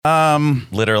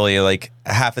Literally, like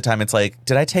half the time it's like,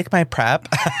 did I take my prep?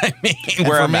 I mean,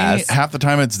 we're a mess. Half the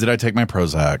time it's, did I take my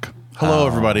Prozac? Hello,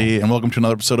 everybody, and welcome to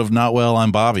another episode of Not Well.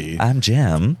 I'm Bobby. I'm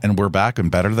Jim. And we're back and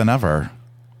better than ever.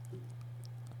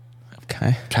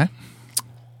 Okay. Okay.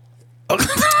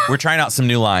 We're trying out some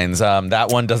new lines.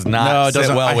 That one does not sit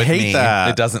well with me. That.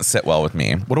 It doesn't sit well with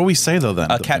me. What do we say, though,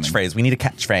 then? A catchphrase. We need a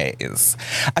catchphrase.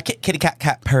 A kitty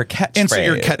cat per catchphrase. Insert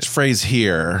your catchphrase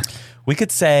here. We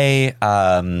could say,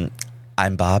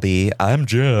 I'm Bobby. I'm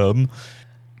Jim.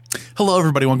 Hello,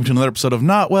 everybody. Welcome to another episode of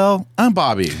Not Well. I'm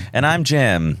Bobby. And I'm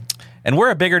Jim. And we're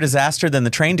a bigger disaster than the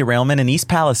train derailment in East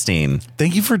Palestine.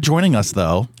 Thank you for joining us,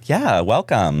 though. Yeah,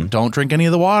 welcome. Don't drink any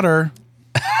of the water.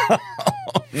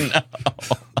 No.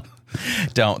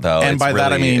 Don't, though. And it's by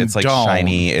that, I mean, it's like don't.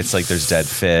 Shiny. It's like there's dead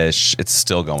fish. It's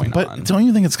still going on. But don't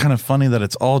you think it's kind of funny that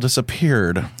it's all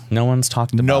disappeared? No one's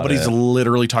talking about Nobody's it.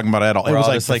 literally talking about it at all. We're it was all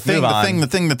like, just the like, thing, move the on. thing, the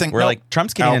thing, the thing. We're like,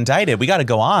 Trump's getting indicted. We got to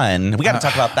go on. We got to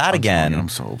talk about that again. I'm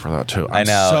so over that, too. I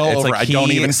know. So it's over. like I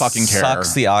don't even fucking care.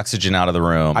 Sucks the oxygen out of the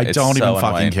room. I don't even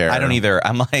fucking care. I don't either.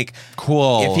 I'm like,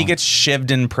 cool. If he gets shivved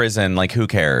in prison, like, who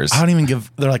cares? I don't even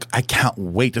give. They're like, I can't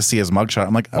wait to see his mugshot.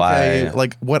 I'm like, okay, Why?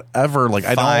 like whatever. Like,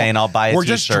 I don't. Fine, I'll buy a We're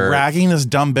t-shirt. just dragging this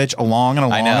dumb bitch along and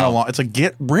along and along. It's like,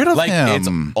 get rid of like, him. It's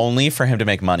only for him to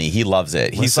make money. He loves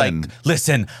it. He's like,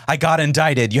 listen, I got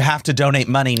indicted. You have to donate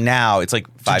money now. It's like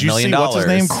 $5 million. What's his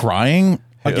name crying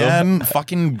again?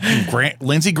 Fucking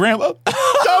Lindsey Graham. Donate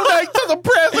to the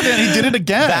president. He did it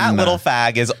again. That little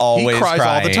fag is always he cries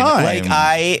crying all the time. Like,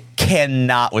 I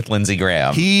cannot with Lindsey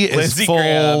Graham. He is Lindsey full.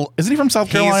 Graham, isn't he from South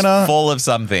Carolina? He's full of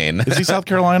something. Is he South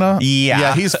Carolina? Yeah.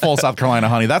 Yeah, he's full South Carolina,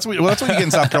 honey. That's what you get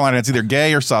in South Carolina. It's either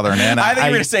gay or Southern. And I think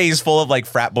you're going to say he's full of like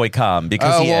frat boy cum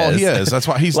because he is. He is. That's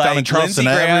why he's like, down in Charleston.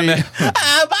 Lindsey Graham,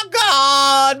 oh my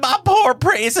God, my poor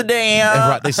president.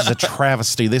 Right, this is a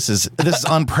travesty. This is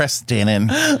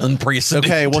unprecedented.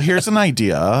 Okay, well, here's an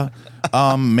idea.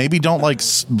 Maybe don't like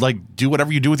do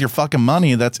whatever you do with your fucking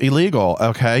money. That's illegal.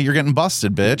 Okay, you're getting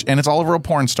busted, bitch, and it's all over a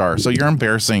porn star. So you're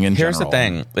embarrassing. Here's the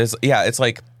thing: it's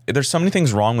like there's so many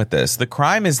things wrong with this. The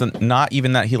crime is not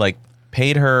even that he like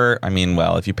paid her. I mean,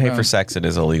 well, if you pay for sex, it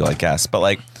is illegal, I guess. But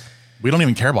like, we don't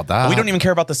even care about that. We don't even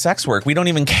care about the sex work. We don't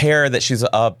even care that she's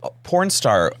a porn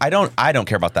star. I don't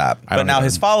care about that. But now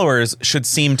his followers should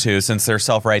seem to, since they're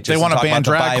self-righteous. They want to ban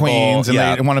drag queens and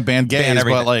they want to ban gays,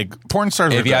 but like porn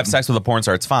stars. If you have sex with a porn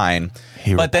star, it's fine.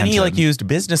 But then he like used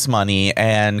business money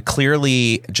and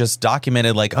clearly just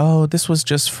documented like, oh, this was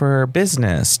just for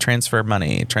business. Transfer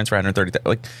money. Transfer 130.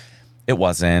 Like, it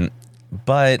wasn't.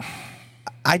 But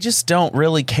I just don't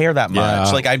really care that much.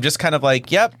 Yeah. Like, I'm just kind of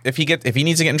like, yep, if he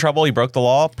needs to get in trouble, he broke the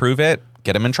law, prove it,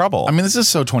 get him in trouble. I mean, this is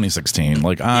so 2016.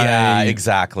 Like, yeah,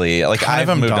 exactly. Like,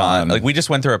 I've moved on. Like, we just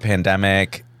went through a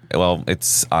pandemic. Well,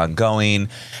 it's ongoing.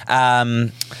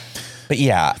 But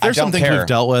yeah, there's some things we've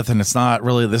dealt with, and this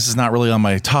is not really on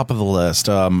my top of the list.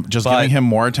 Just giving him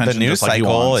more attention. The news just like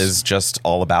cycle is just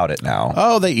all about it now.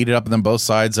 Oh, they eat it up, and then both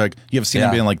sides, like, you have seen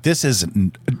him being like, "This is."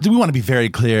 We want to be very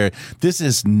clear. This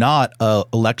is not a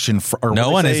election. No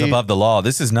one is above the law.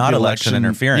 This is not election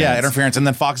interference. Yeah, interference. And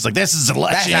then Fox is like, "This is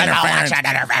election interference."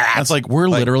 And it's like we're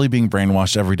literally being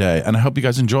brainwashed every day, and I hope you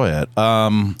guys enjoy it.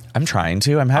 I'm trying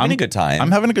to. I'm having a good time.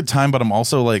 I'm having a good time, but I'm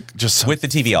also like just with the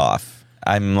TV off.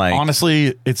 I'm like,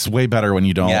 honestly, it's way better when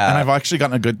you don't. Yeah. And I've actually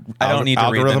gotten a good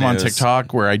algorithm on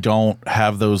TikTok where I don't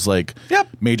have those like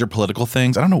major political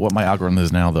things. I don't know what my algorithm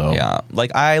is now, though. Yeah.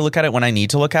 Like, I look at it when I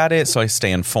need to look at it, so I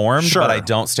stay informed, but I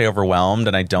don't stay overwhelmed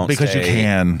and I don't stay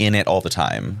in it all the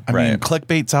time. I mean,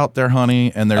 clickbait's out there,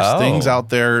 honey, and there's things out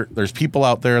there. There's people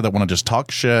out there that want to just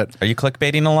talk shit. Are you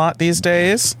clickbaiting a lot these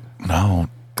days? No.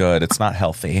 Good. It's not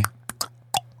healthy.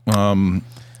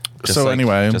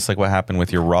 Anyway, just like what happened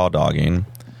with your raw dogging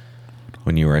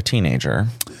when you were a teenager.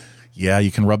 Yeah,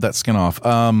 you can rub that skin off.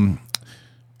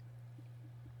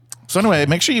 So anyway,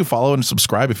 make sure you follow and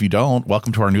subscribe if you don't.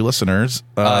 Welcome to our new listeners.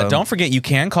 Don't forget, you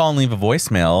can call and leave a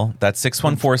voicemail. That's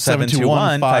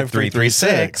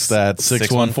 614-721-5336. That's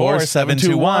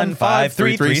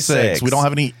 614-721-5336. We don't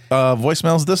have any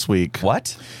voicemails this week.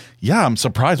 What? Yeah, I'm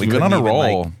surprised. We've been on a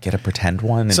roll. Like, get a pretend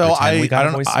one. And so I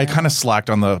kind of slacked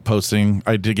on the posting.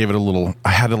 I did give it a little.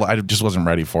 I just wasn't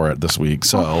ready for it this week.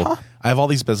 So I have all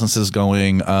these businesses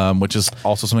going, which is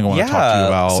also something I want to talk to you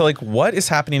about. So like, what is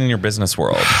happening in your business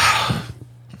world?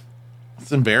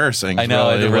 It's embarrassing. I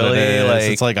know. It really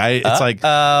is.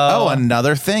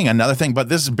 Another thing. But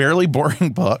this barely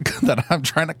boring book that I'm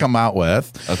trying to come out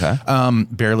with. Okay.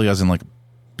 Barely as in like.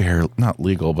 Not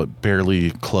legal, but barely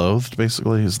clothed.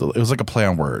 Basically, it was like a play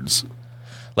on words.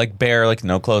 Like bear, like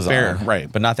no clothes on.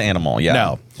 Right. But not the animal. Yeah.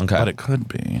 No. Okay. But it could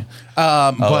be.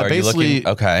 But basically,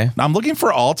 okay. I'm looking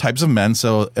for all types of men.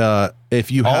 So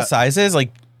if you all sizes,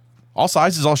 like all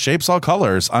sizes, all shapes, all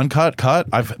colors, uncut, cut.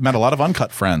 I've met a lot of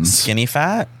uncut friends. Skinny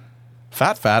fat?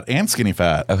 Fat, and skinny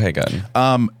fat. Okay, good.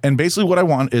 And basically what I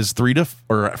want is 4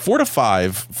 to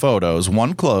 5 photos,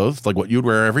 one clothed, like what you'd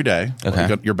wear every day. Okay.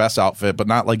 Like your best outfit, but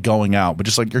not like going out, but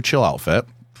just like your chill outfit.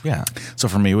 Yeah. So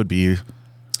for me, it would be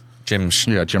gym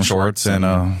shorts and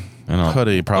a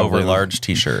hoodie, probably. Over large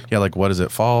t-shirt. Yeah, like what is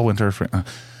it? Fall, winter, spring.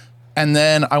 And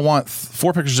then I want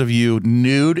 4 pictures of you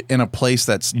nude in a place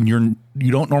that's you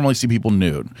don't normally see people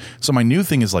nude. So my new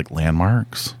thing is like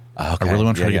landmarks. Okay. I really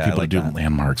want to try to get people to do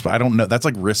landmarks, but I don't know. That's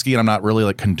like risky, and I'm not really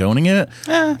like condoning it.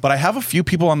 But I have a few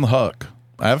people on the hook.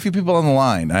 I have a few people on the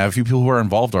line. I have a few people who are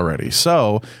involved already.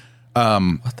 So,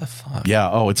 what the fuck?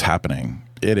 Yeah. Oh, it's happening.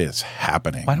 It is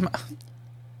happening. Why am I?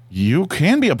 You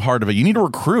can be a part of it. You need to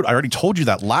recruit. I already told you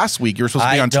that last week. You were supposed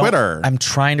to be on Twitter. I'm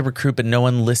trying to recruit, but no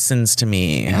one listens to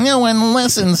me. No one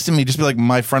listens to me. Just be like,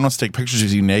 my friend wants to take pictures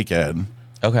of you naked.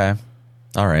 Okay.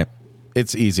 All right.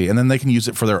 It's easy. And then they can use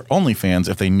it for their OnlyFans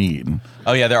if they need.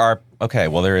 Oh, yeah, there are. Okay,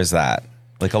 well, there is that.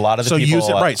 Like a lot of the people. So use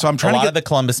it, right. So I'm trying to get. A lot of the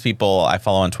Columbus people I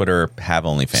follow on Twitter have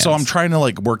OnlyFans. So I'm trying to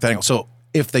like work that out. So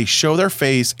if they show their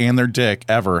face and their dick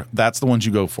ever, that's the ones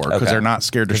you go for because they're not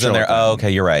scared to show it. Oh,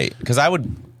 okay, you're right. Because I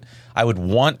would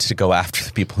want to go after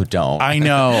the people who don't. I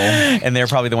know. And they're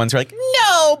probably the ones who are like,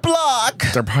 no, block.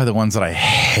 They're probably the ones that I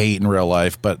hate in real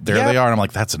life, but there they are. And I'm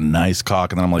like, that's a nice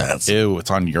cock. And then I'm like, ew, it's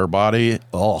on your body.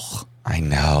 Ugh. I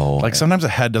know. Like sometimes a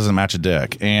head doesn't match a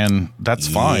dick, and that's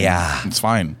fine. Yeah. It's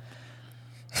fine.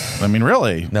 I mean,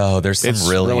 really. No, there's some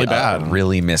really bad.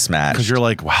 Really mismatched. Because you're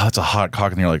like, wow, that's a hot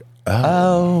cock. And you're like,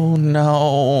 oh,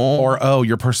 no. Or, oh,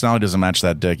 your personality doesn't match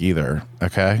that dick either.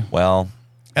 Okay. Well.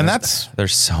 And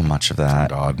there's so much of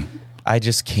that. Oh, God. I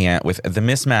just can't. With the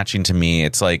mismatching to me,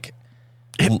 it's like.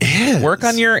 It is. Work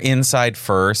on your inside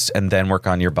first, and then work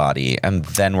on your body, and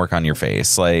then work on your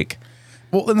face. Like.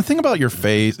 Well, and the thing about your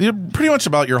face, pretty much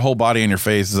about your whole body and your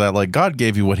face is that, like, God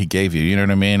gave you what he gave you. You know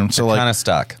what I mean? So, like, kind of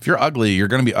stuck. If you're ugly, you're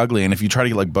going to be ugly. And if you try to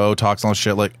get, like, Botox and all this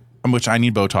shit, like, which I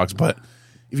need Botox, but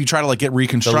if you try to, like, get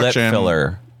reconstruction. The lip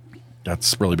filler.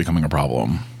 That's really becoming a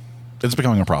problem. It's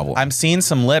becoming a problem. I'm seeing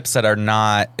some lips that are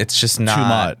not, it's just not. Too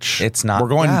much. It's not. We're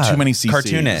going too many CCs.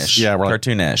 Cartoonish. Yeah, we're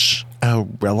cartoonish. Oh,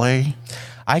 really?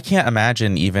 I can't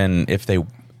imagine even if they.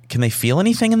 Can they feel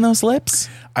anything in those lips?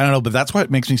 I don't know, but that's what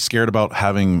makes me scared about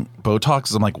having Botox.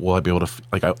 Is I'm like, will I be able to?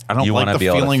 Like, I don't like the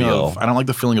feeling of. I don't like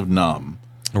the feeling of numb.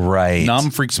 Right.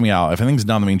 Numb freaks me out. If anything's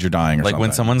numb, that means you're dying. Or like something.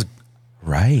 When someone's.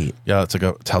 Right. Yeah, it's like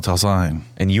a telltale sign.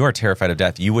 And you are terrified of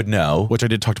death. You would know. Which I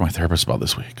did talk to my therapist about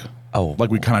this week. Oh. Like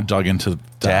we kind of dug into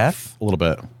death a little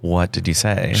bit. What did you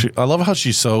say? I love how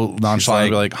she's so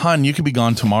nonchalant. Like, hun, you could be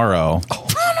gone tomorrow.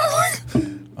 I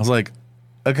was like,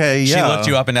 okay, yeah. She looked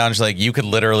you up and down. And she's like, you could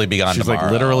literally be gone tomorrow. She's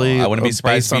like, literally. I wouldn't be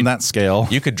surprised based on that scale.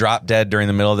 You could drop dead during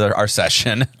the middle of our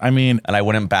session. I mean, and I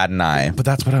wouldn't bat an eye. But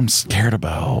that's what I'm scared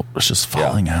about. It's just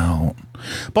falling out.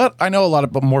 But I know a lot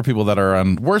of more people that are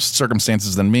on worse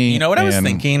circumstances than me. You know what I was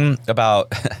thinking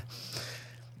about?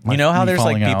 You know how there's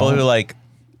like people who like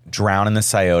drown in the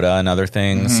Scioto and other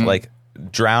things, like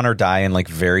drown or die in like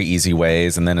very easy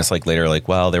ways, and then it's like later like,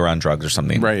 well, they were on drugs or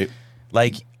something. Right.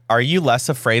 Like, are you less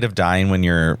afraid of dying when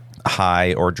you're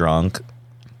high or drunk?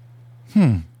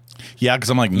 Yeah, because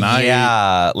I'm like,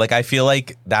 yeah, like I feel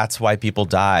like that's why people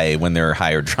die when they're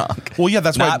high or drunk. Well, yeah,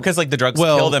 that's not because like the drugs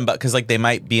kill them, but because like they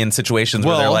might be in situations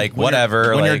where they're like,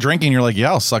 whatever. When you're drinking, you're like,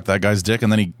 yeah, I'll suck that guy's dick,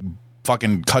 and then he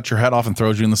fucking cuts your head off and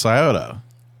throws you in the Scioto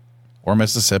or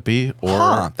Mississippi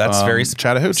or that's very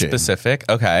Chattahoochee specific.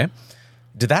 Okay.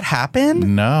 Did that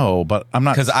happen? No, but I'm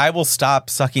not, because I will stop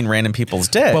sucking random people's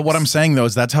dicks. But what I'm saying though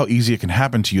is that's how easy it can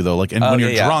happen to you though. Like, and when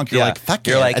you're drunk, you're like, fuck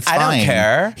you're like, it's I fine. don't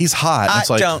care. He's hot. I it's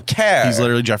like, don't care. He's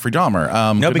literally Jeffrey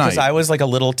Dahmer. No, because I was like a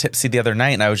little tipsy the other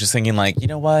night, and I was just thinking like, you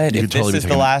know what? If this is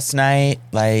the last night,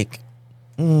 like.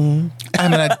 I'm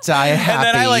gonna die happy. And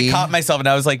then I like caught myself, and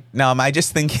I was like, "No, am I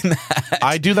just thinking that?"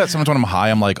 I do that sometimes when I'm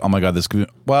high. I'm like, "Oh my god, this could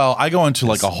be." Well, I go into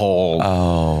like a whole.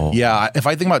 Oh, yeah. If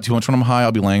I think about too much when I'm high,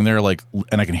 I'll be laying there like,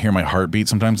 and I can hear my heartbeat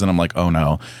sometimes, and I'm like, "Oh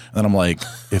no!" And then I'm like,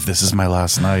 "If this is my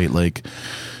last night, like,"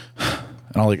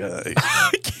 and I'm like,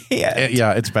 I can't.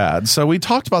 Yeah, it's bad. So we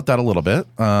talked about that a little bit.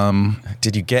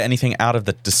 Did you get anything out of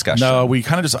the discussion? No, I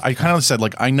kind of said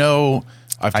like, I know.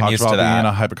 I've talked about being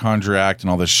a hypochondriac and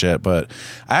all this shit, but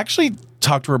I actually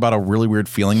talked to her about a really weird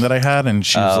feeling that I had, and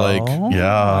she was like,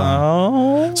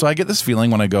 yeah. So I get this feeling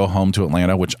when I go home to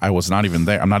Atlanta, which I was not even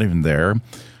there. I'm not even there.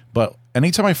 But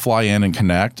anytime I fly in and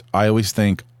connect, I always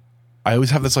think, I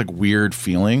always have this like weird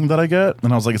feeling that I get.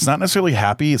 And I was like, it's not necessarily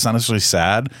happy. It's not necessarily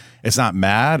sad. It's not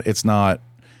mad. It's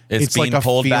being like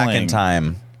pulled back feeling. in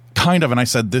time. Kind of. And I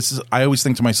said, I always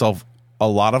think to myself, a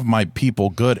lot of my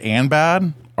people, good and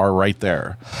bad, are right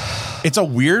there. It's a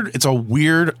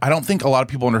weird, I don't think a lot of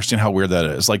people understand how weird that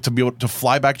is. Like to be able to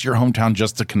fly back to your hometown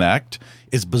just to connect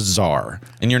is bizarre.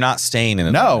 And you're not staying in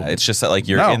it. No. It's just that like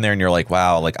you're in there and you're like,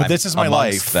 wow, like this is my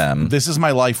life. This is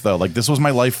my life though. Like this was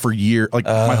my life for years. Like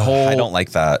my whole. I don't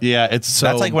like that. Yeah, it's so.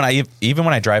 That's like when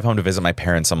I drive home to visit my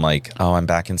parents, I'm like, oh, I'm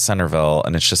back in Centerville.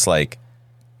 And it's just like,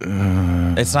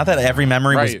 it's not that every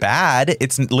memory was bad.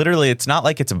 It's literally, it's not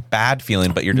like it's a bad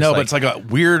feeling, but you're just but it's like a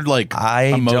weird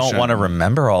emotion. don't want to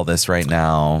remember all this right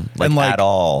now, like at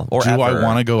all. Or do ever. I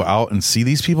want to go out and see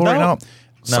these people right now?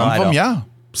 Some of them, yeah.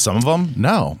 Some of them,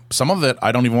 no. Some of it,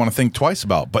 I don't even want to think twice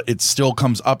about. But it still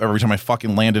comes up every time I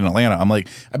fucking land in Atlanta. I'm like,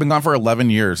 I've been gone for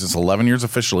 11 years. It's 11 years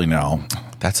officially now.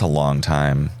 That's a long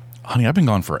time, honey. I've been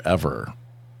gone forever,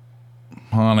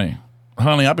 honey.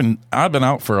 I've been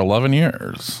out for 11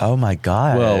 years. Oh my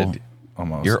god! Well,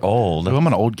 almost. You're old. Well, I'm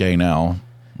an old gay now.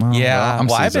 Yeah.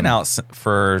 Well, I've been out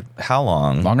for how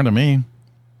long? Longer than me.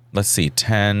 Let's see,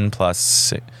 10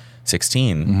 plus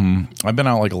 16. Mm-hmm. I've been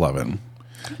out like 11.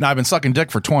 Now I've been sucking dick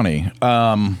for 20.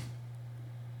 Yeah.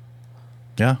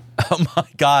 Oh my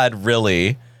god!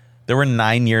 Really? There were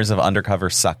 9 years of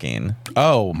undercover sucking.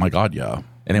 Oh my god! Yeah.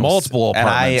 And it multiple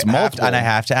apartments. And I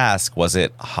have to ask, was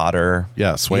it hotter?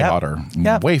 Yes, way hotter.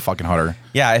 Yep. Way fucking hotter.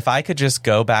 Yeah, if I could just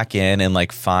go back in and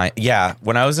like find... Yeah,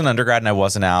 when I was in undergrad and I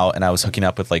wasn't out and I was hooking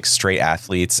up with like straight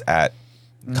athletes at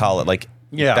college, like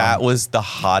that was the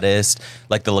hottest.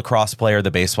 Like the lacrosse player,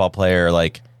 the baseball player,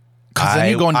 like...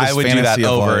 I would do that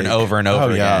over and over and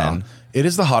over again. It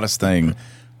is the hottest thing.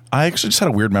 I actually just had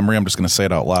a weird memory. I'm just going to say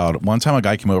it out loud. One time a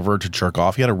guy came over to jerk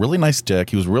off. He had a really nice dick.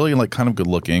 He was really like kind of good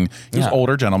looking. He was an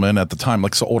older gentleman at the time.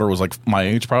 Like so older was like my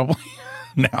age probably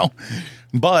now.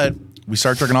 But we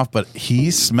started jerking off. But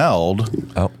he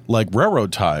smelled like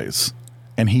railroad ties.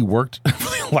 And he worked for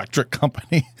the electric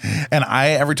company. And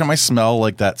every time I smell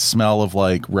like that smell of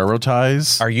like railroad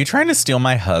ties. Are you trying to steal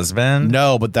my husband?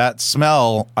 No, but that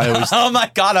smell, I always. Oh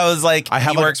my God. I was like,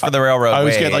 he works for the railroad. I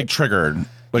always get like triggered.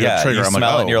 Like a trigger. You I'm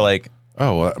smell like, it and you're like,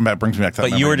 that brings me back to that.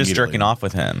 But you were just jerking off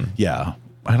with him. Yeah.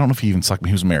 I don't know if he even sucked me.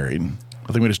 He was married.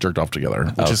 I think we just jerked off together,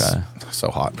 which is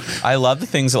so hot. I love the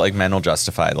things that like men will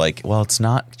justify. Like, well, it's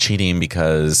not cheating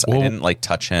because I didn't like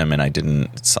touch him and I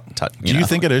didn't touch. Do you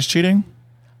think it is cheating?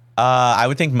 I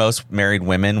would think most married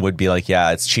women would be like,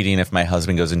 yeah, it's cheating if my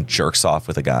husband goes and jerks off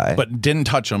with a guy. But didn't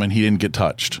touch him and he didn't get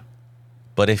touched.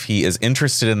 But if he is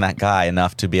interested in that guy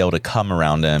enough to be able to come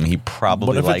around him, he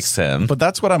probably likes him. But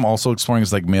that's what I'm also exploring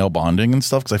is like male bonding and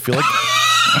stuff because I feel like...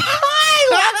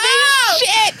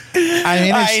 I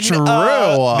mean, it's true.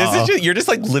 This is just, you're just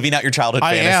like living out your childhood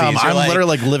fantasies. I'm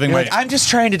literally like living my... I'm just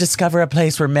trying to discover a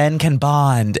place where men can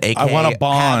bond, aka I want to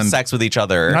bond. Have sex with each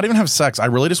other. Not even have sex. I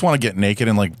really just want to get naked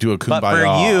and like do a kumbaya. But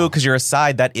for you, because you're a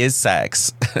side, that is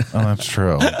sex. Oh, that's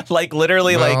true. Like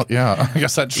literally yeah, I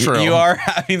guess that's true. You are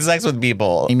having sex with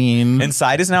people. I mean... And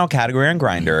side is now a category on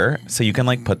Grindr, so you can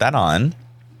like put that on.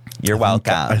 You're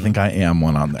welcome. I think I am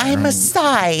one on there. I'm a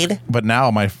side. But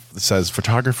now it says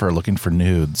photographer looking for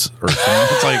nudes or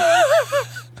something. It's like,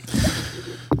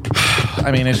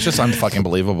 I mean, it's just unfucking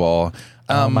believable.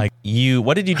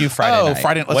 What did you do Friday night?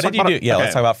 Friday. What did you do? Yeah,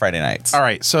 let's talk about Friday nights. All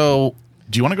right. So,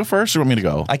 do you want to go first or do you want me to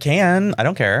go? I can. I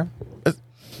don't care.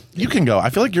 You can go. I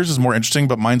feel like yours is more interesting,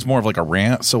 but mine's more of like a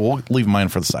rant. So we'll leave mine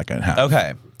for the second half.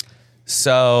 Okay.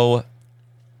 So,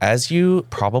 as you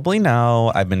probably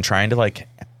know, I've been trying to like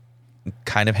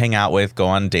kind of hang out with, go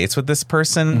on dates with this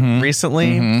person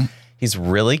recently. Mm-hmm. He's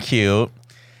really cute.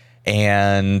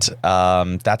 And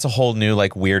that's a whole new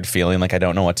like weird feeling. Like I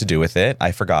don't know what to do with it.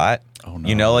 I forgot. Oh, no.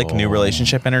 You know, like new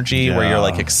relationship energy where you're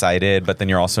like excited, but then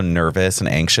you're also nervous and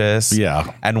anxious.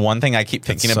 Yeah. And one thing I keep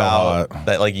thinking about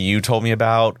that like you told me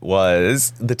about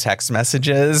was the text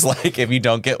messages. Like if you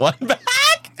don't get one back.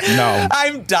 No.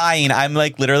 I'm dying. I'm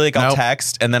like literally like I'll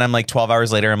text and then I'm like 12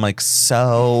 hours later I'm like,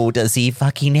 so does he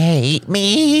fucking hate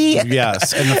me?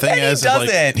 Yes. And the thing is, he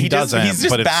doesn't. He doesn't. He's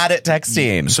just bad at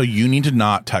texting. So you need to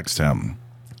not text him.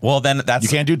 Well, then you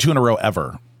can't do 2 in a row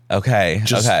ever. Okay.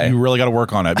 You really got to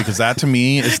work on it because that to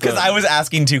me is because I was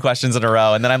asking 2 questions in a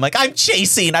row and then I'm like, I'm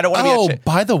chasing. I don't want to be.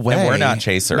 By the way, and we're not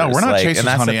chasers. No, we're not chasers, and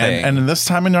that's honey. And in this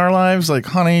time in our lives, like,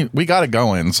 honey, we got it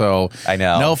going. So I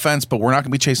know. No offense, but we're not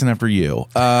going to be chasing after you.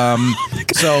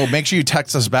 So make sure you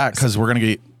text us back because we're going to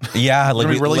get. Yeah,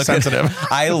 like really sensitive.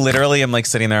 I literally am like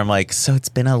sitting there. I'm like, so it's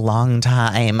been a long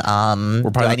time.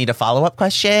 Do I need a follow-up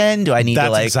question? Do I need to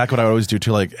like? That's exactly what I always do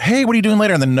too. Like, hey, what are you doing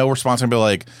later? And then no response. And be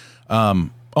like,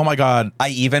 Oh my God. I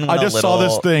even went I just saw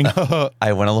this thing.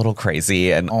 I went a little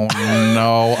crazy and oh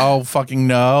no. Oh fucking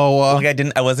no. Like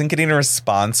I wasn't getting a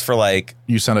response for like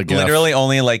you sent a GIF. Literally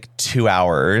only like 2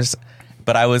 hours.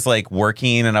 But I was like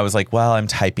working and I was like, well, I'm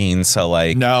typing, so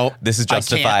like no, this is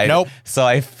justified. Nope. So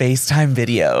I FaceTime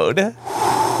videoed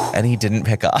and he didn't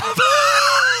pick up.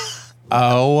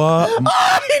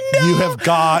 You have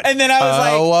got. And then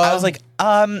I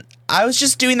was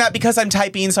just doing that because I'm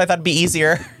typing, so I thought it'd be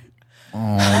easier.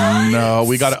 Oh no,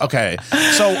 we got it. Okay,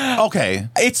 so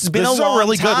it's been this a long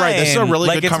really time. good, right? This is a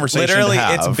really good conversation. Literally, to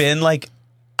have. It's been like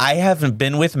I haven't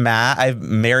been with Matt. I've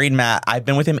married Matt. I've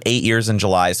been with him 8 years in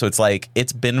July, so it's like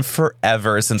it's been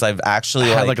forever since I've actually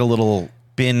had like a little.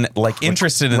 Been like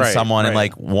interested in someone and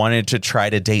like wanted to try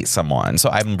to date someone. So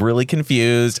I'm really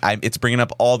confused. It's bringing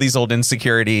up all these old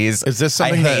insecurities. Is this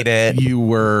something that you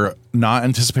were not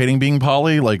anticipating being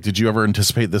poly? Like, did you ever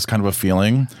anticipate this kind of a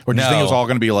feeling, or do you think it was all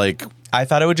going to be like? I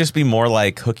thought it would just be more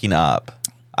like hooking up.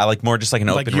 I like more just like an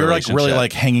open you're relationship. like really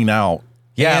like hanging out.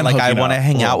 Yeah, like I want to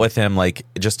hang out with him. Like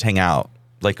just hang out.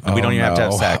 Like we don't even have to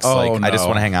have sex. I just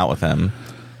want to hang out with him.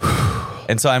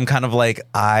 And so I'm kind of like,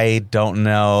 I don't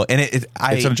know. And it's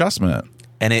an adjustment.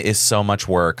 And it is so much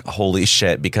work. Holy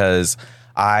shit. Because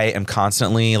I am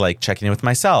constantly like checking in with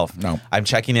myself. No. I'm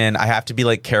checking in. I have to be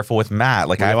like careful with Matt.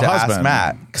 Like I have to ask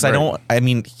Matt.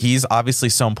 Because he's obviously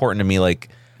so important to me. Like,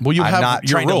 well, you have not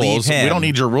your rules. We don't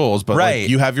need your rules, but like,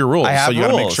 you have your rules. So you got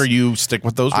to make sure you stick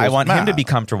with those rules. I want him to be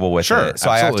comfortable with it. So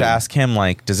absolutely. I have to ask him,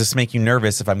 like, does this make you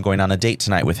nervous if I'm going on a date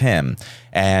tonight with him?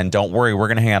 And don't worry, we're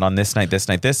going to hang out on this night, this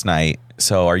night, this night.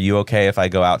 So are you okay if I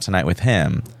go out tonight with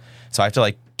him? So I have to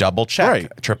like double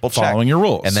check, triple check. Following your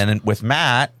rules. And then with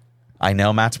Matt, I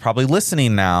know Matt's probably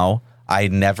listening now. I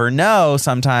never know.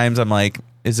 Sometimes I'm like,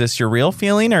 is this your real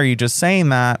feeling or are you just saying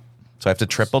that? So I have to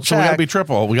triple check. So we got to be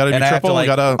triple. We got to do triple. We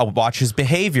got to watch his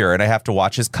behavior, and I have to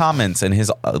watch his comments and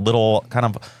his little kind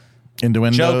of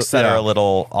innuendo jokes that are a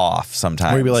little off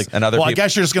sometimes. Where you'd be like, and I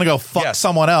guess you're just gonna go fuck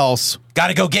someone else. Got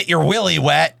to go get your willy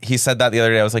wet. He said that the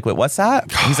other day. I was like, wait, what's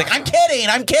that? He's like, I'm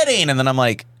kidding. And then I'm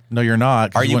like, no, you're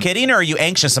not. Are you kidding, or are you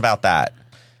anxious about that?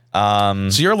 So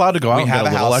you're allowed to go out and get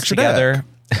a little extra together.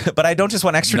 But I don't just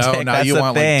want extra dick. No, that's you the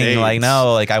want thing. Like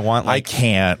no, like I want like I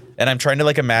can't. And I'm trying to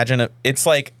like imagine it. It's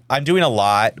like I'm doing a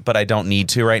lot, but I don't need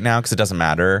to right now because it doesn't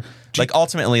matter. Like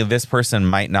ultimately, this person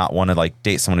might not want to like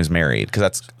date someone who's married because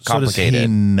that's complicated. So does he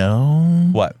know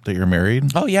what that you're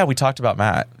married? Oh yeah, we talked about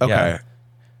Matt. Okay. Yeah.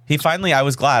 He finally. I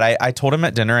was glad. I told him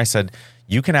at dinner. I said,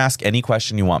 "You can ask any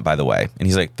question you want, by the way." And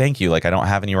he's like, "Thank you. Like I don't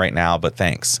have any right now, but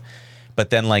thanks." But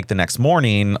then like the next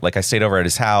morning, like I stayed over at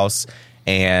his house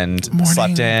and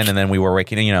slept in, and then we were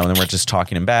waking, and then we're just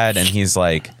talking in bed, and he's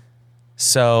like,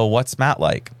 "So what's Matt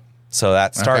like?" So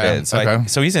that started.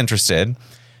 So he's interested,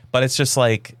 but it's just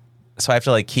like, so I have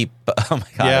to like keep. Oh my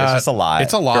god, it's just a lot.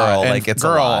 It's a lot. Girl, like it's a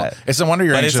lot. It's no wonder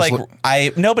you're anxious. It's like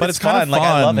but it's fun. Like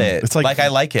I love it. It's like I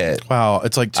like it. Wow,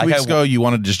 it's like 2 weeks ago you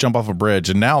wanted to just jump off a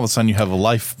bridge, and now all of a sudden you have a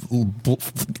life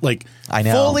like I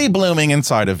know. fully blooming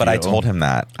inside of you. But I told him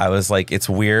that. I was like, it's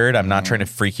weird. I'm not trying to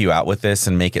freak you out with this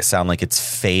and make it sound like it's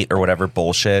fate or whatever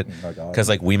bullshit. Because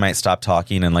like we might stop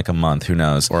talking in like a month. Who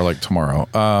knows? Or like tomorrow.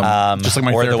 Just like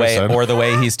my therapist said. Or the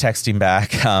way he's texting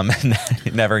back.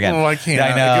 Never again. Oh, I can't.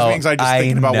 I know. It gives me anxiety just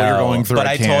thinking about what you're going through. But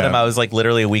I told him, I was like,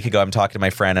 literally a week ago, I'm talking to my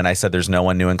friend and I said, there's no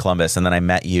one new in Columbus. And then I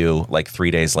met you like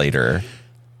 3 days later.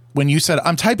 When you said,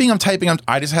 I'm typing,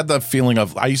 I just had the feeling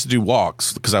of, I used to do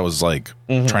walks because I was like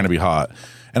trying to be hot.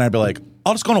 And I'd be like,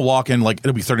 I'll just go on a walk and like,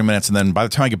 it'll be 30 minutes. And then by the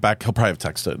time I get back, he'll probably have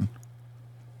texted.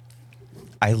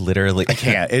 I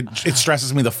can't. It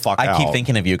stresses me the fuck out. I keep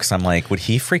thinking of you because I'm like, would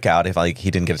he freak out if like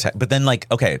he didn't get a text? But then like,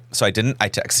 okay, so I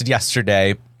texted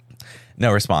yesterday,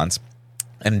 no response.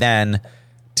 And then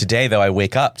today though, I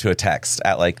wake up to a text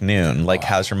at like noon, like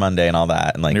how's your Monday and all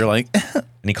that. And like, you're like,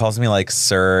 and he calls me like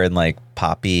sir and like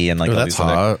poppy and like all that's these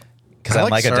other, hot. because I'm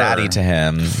like a daddy to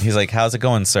him. He's like, how's it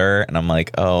going, sir? And I'm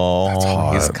like,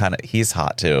 oh, he's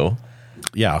hot too.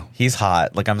 Yeah, he's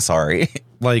hot. Like, I'm sorry.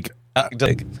 Like, but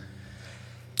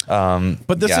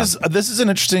this is an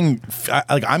interesting.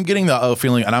 Like, I'm getting the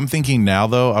feeling, and I'm thinking now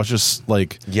though. I was just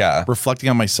like, reflecting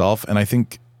on myself, and I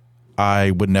think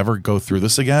I would never go through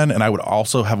this again, and I would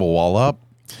also have a wall up.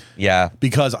 Yeah,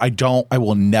 because I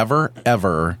will never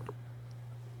ever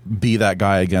be that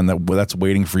guy again that's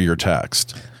waiting for your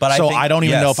text. But so I don't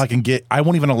even know if I can get. I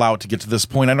won't even allow it to get to this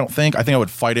point. I don't think. I think I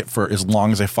would fight it for as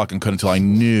long as I fucking could until I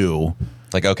knew.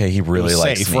 Like, okay, he really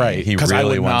likes me. Right. He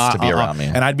really wants to be around me.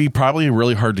 And I'd be probably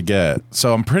really hard to get.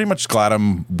 So I'm pretty much glad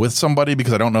I'm with somebody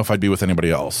because I don't know if I'd be with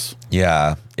anybody else.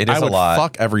 Yeah, it is a lot.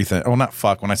 Fuck everything. Well, not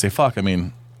fuck. When I say fuck, I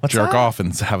mean jerk off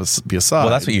and have us be a side. Well,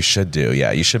 that's what you should do.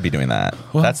 Yeah, you should be doing that.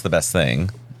 Well, that's the best thing.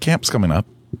 Camp's coming up.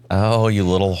 Oh, you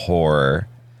little whore.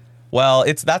 Well,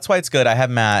 that's why it's good. I have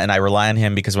Matt, and I rely on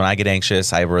him because when I get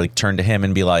anxious, I really turn to him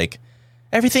and be like,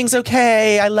 everything's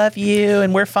okay. I love you,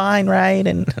 and we're fine, right?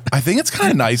 And I think it's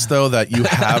kind of nice, though, that you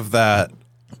have that.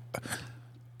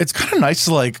 It's kind of nice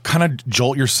to like kind of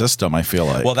jolt your system, I feel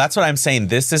like. Well, that's what I'm saying.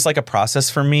 This is like a process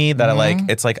for me that I like.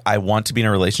 It's like I want to be in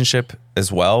a relationship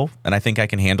as well. And I think I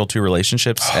can handle 2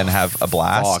 relationships and have a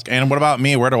blast. Fuck. And what about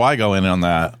me? Where do I go in on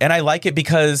that? And I like it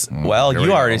because,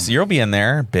 you'll be in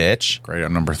there, bitch. Great.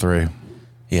 I'm number 3.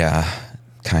 Yeah,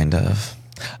 kind of.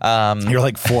 You're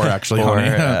like 4, actually, 4,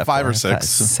 honey. 5 or 6.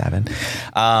 7.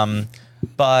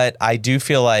 But I do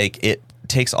feel like it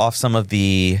takes off some of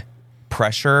the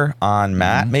pressure on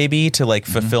Matt maybe to like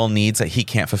fulfill needs that he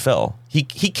can't fulfill. He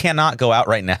cannot go out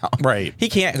right now. Right. He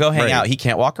can't go hang out. He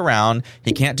can't walk around.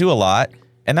 He can't do a lot.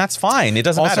 And that's fine. It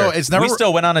doesn't matter. We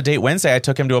still went on a date Wednesday. I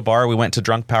took him to a bar. We went to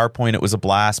Drunk PowerPoint. It was a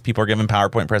blast. People are giving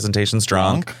PowerPoint presentations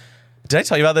drunk. Did I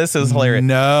tell you about this? It was hilarious.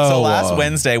 No. So last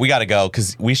Wednesday, we got to go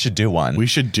because we should do one. We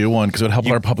should do one because it would help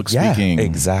with our public speaking.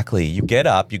 Exactly. You get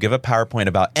up, you give a PowerPoint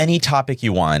about any topic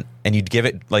you want, and you'd give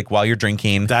it like while you're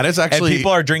drinking. That is actually and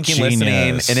people are drinking, genius. listening,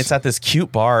 and it's at this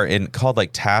cute bar called like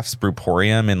Taft's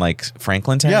Brewporium in like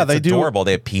Franklinton. Yeah, it's adorable.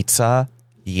 They have pizza.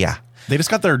 Yeah. They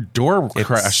just got their door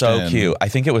crashed. It's so cute. I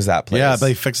think it was that place. Yeah,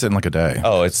 they fixed it in like a day.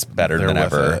 Oh, it's better than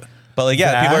ever. But like,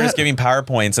 people are just giving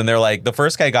PowerPoints, and they're like, the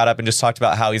first guy got up and just talked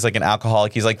about how he's like an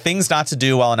alcoholic. He's like, things not to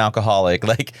do while an alcoholic,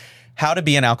 like how to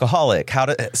be an alcoholic,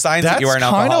 signs that you are an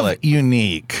alcoholic. That's kind of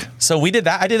unique. So we did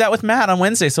that. I did that with Matt on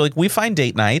Wednesday. So like we find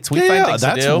date nights. We find things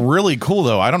to do. That's really cool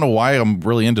though. I don't know why I'm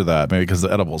really into that. Maybe because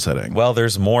the edible's hitting. Well,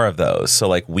 there's more of those. So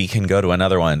like we can go to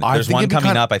another one. There's one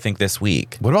coming up, I think, this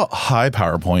week. What about high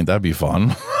PowerPoint? That'd be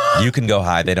fun. You can go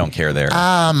high. They don't care there.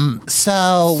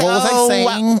 So what was I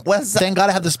saying? Thank God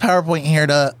I have this PowerPoint here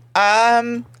to.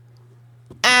 Oh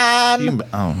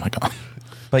my God.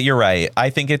 But you're right. I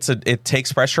think it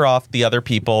takes pressure off the other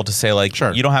people to say like,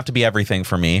 you don't have to be everything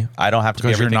for me. I don't have to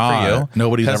be everything for you.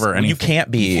 Nobody's ever anything. You can't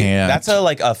be. That's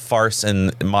a farce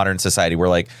in modern society where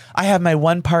like, I have my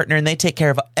one partner and they take care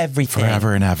of everything.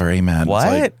 Forever and ever. Amen.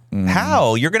 What?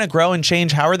 How? You're going to grow and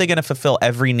change. How are they going to fulfill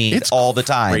every need all the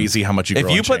time? Crazy how much you grow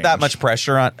If you put that much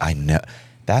pressure on, I know.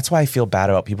 That's why I feel bad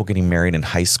about people getting married in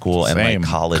high school and like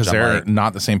college. Because they're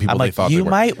not the same people they thought they were. You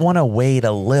might want to wait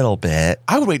a little bit.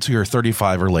 I would wait till you're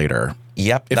 35 or later.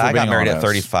 Yep. I got married at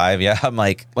 35. Yeah. I'm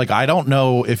like, I don't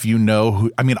know if you know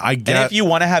who, I mean, I get. And if you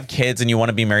want to have kids and you want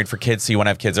to be married for kids, so you want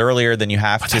to have kids earlier, then you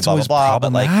have to, that's always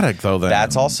problematic though. Then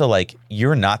that's also like,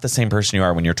 you're not the same person you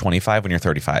are when you're 25, when you're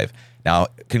 35. Now,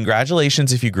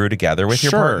 congratulations if you grew together with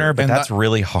your partner, but that's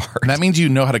really hard. And that means you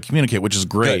know how to communicate, which is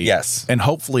great. Good, yes. And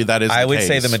hopefully that is I would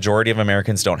say the majority of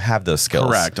Americans don't have those skills.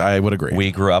 Correct. I would agree.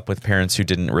 We grew up with parents who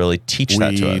didn't really teach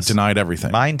that to us. We denied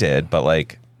everything. Mine did, but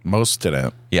like... Most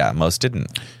didn't. Yeah, most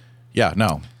didn't. Yeah,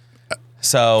 no.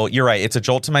 So you're right. It's a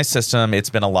jolt to my system.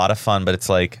 It's been a lot of fun, but it's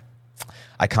like...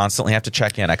 I constantly have to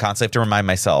check in. I constantly have to remind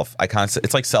myself.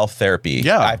 It's like self-therapy.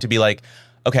 Yeah. I have to be like...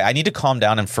 Okay, I need to calm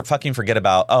down and fucking forget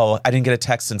about, I didn't get a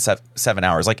text in 7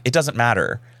 hours. Like, it doesn't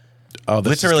matter.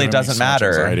 Literally, it doesn't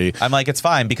matter. I'm like, it's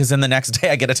fine, because then the next day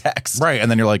I get a text. Right,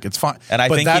 and then you're like, it's fine. And I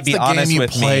think he'd be honest with me.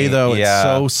 That's the game you play, though. Yeah. It's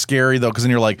so scary, though, because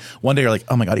then you're like, one day you're like,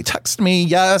 oh my God, he texted me,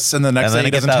 yes. And the next day he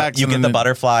doesn't text. You get the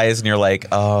butterflies, and you're like,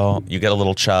 oh, you get a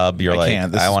little chub. You're like,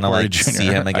 I want to like see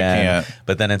him again.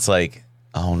 But then it's like,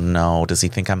 oh no, does he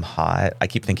think I'm hot? I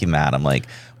keep thinking that. I'm like,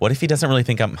 what if he doesn't really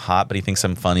think I'm hot, but he thinks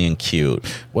I'm funny and cute?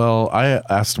 Well, I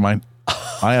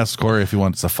asked Corey if he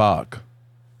wants to fuck.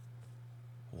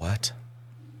 What?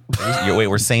 Wait,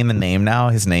 we're saying the name now?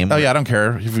 His name? Oh yeah, I don't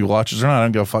care if he watches or not. I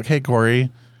don't go fuck. Hey Corey,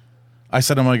 I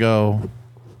said to him, I go.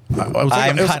 I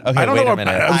don't know.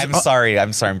 I'm sorry.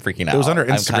 I'm freaking out. It was under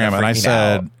Instagram,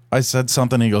 and I said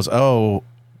something. He goes, oh,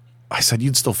 I said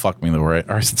you'd still fuck me though, right?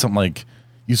 Or I said something like,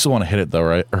 you still want to hit it though,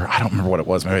 right? Or I don't remember what it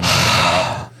was. Maybe I didn't pick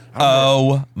it up.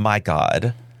 Oh my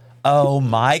God. Oh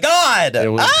my God.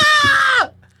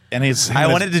 And I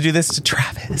wanted to do this to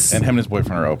Travis. And him and his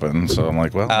boyfriend are open. So I'm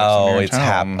like, well, it's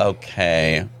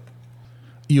okay.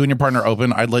 You and your partner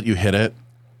open. I'd let you hit it.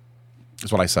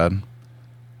 Is what I said.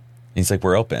 He's like,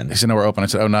 we're open. He said, no, we're open. I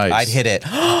said, oh, nice. I'd hit it.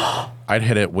 I'd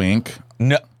hit it. Wink.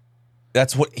 No.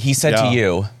 That's what he said to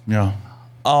you. Yeah.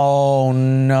 Oh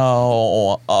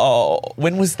no! Oh,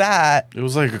 when was that? It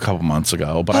was like a couple months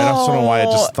ago, but I don't know why I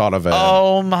just thought of it.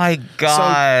 Oh my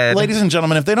God! So, ladies and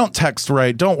gentlemen, if they don't text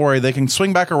right, don't worry. They can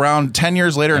swing back around 10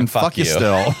 years later and fuck you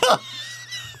still.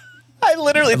 I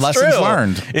literally, it's Lessons true.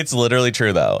 learned. It's literally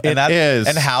true though. It is.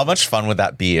 And how much fun would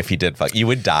that be if he did fuck? You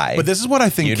would die. But this is what I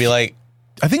think. You'd be like,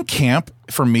 I think camp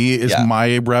for me is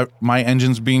my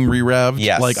engines being re-revved.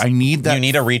 Yes. Like I need that. You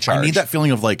need a recharge. I need that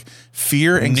feeling of like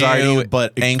fear, anxiety, New,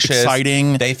 but anxious,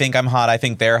 exciting. They think I'm hot. I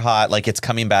think they're hot. Like it's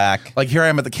coming back. Like here I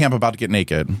am at the camp about to get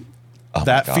naked. Oh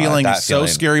that God, feeling that is so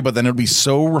scary, but then it would be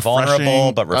so refreshing.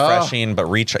 Vulnerable, but refreshing,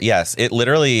 but yes, it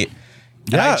literally.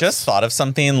 And I just thought of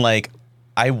something like,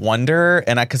 I wonder,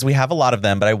 because we have a lot of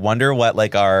them, but I wonder what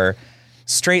like our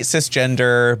straight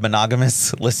cisgender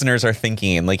monogamous listeners are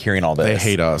thinking, like hearing all this. They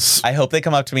hate us. I hope they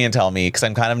come up to me and tell me, because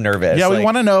I'm kind of nervous. Yeah, we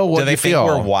want to know what do they you think feel.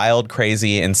 we're wild,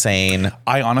 crazy, insane?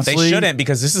 I honestly, they shouldn't,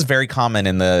 because this is very common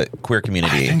in the queer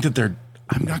community. I think that they're.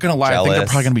 I'm not gonna lie. Jealous. I think they're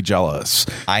probably gonna be jealous.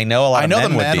 I know a lot. I know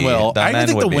the men will. I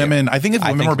think the women. I think if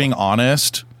women were being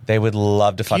honest, they would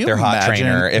love to fuck their hot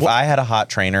trainer. If I had a hot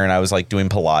trainer and I was like doing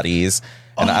Pilates.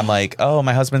 And I'm like, oh,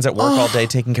 my husband's at work all day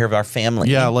taking care of our family.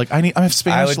 Yeah, like I have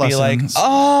Spanish lessons. I would be like,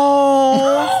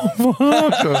 oh.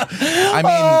 I mean,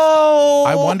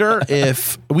 I wonder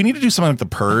if we need to do something like The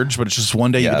Purge, but it's just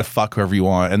one day you get to fuck whoever you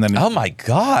want, and then oh my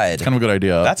God, it's kind of a good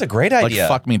idea. That's a great idea. Like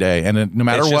fuck me day, and then no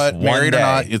matter what, married or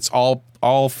not, it's all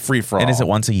free for all. And is it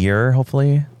once a year?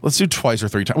 Hopefully, let's do twice or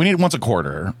 3 times. We need once a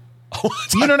quarter.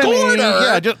 You know what I mean?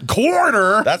 Yeah, just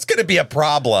quarter. That's going to be a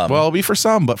problem. Well, it'll be for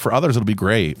some, but for others, it'll be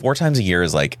great. 4 times a year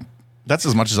is like that's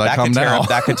as much as I come now.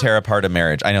 That could tear apart a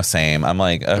marriage. I know, same. I'm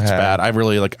like, okay. That's bad. I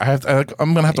really like. I'm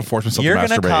gonna have to force myself to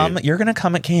masturbate. You're gonna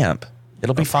come at camp.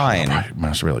 It'll be fine. I'll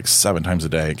masturbate like 7 times a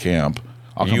day at camp.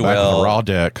 I'll come you back will. with a raw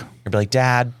dick. You'll be like,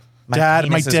 Dad,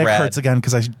 my dick hurts again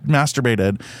because I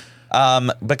masturbated.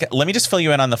 But let me just fill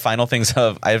you in on the final things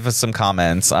I have some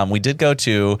comments. We did go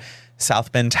to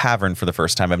South Bend Tavern for the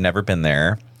first time. I've never been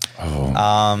there. Oh.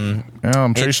 Yeah,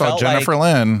 I'm sure you saw Jennifer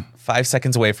Lynn. 5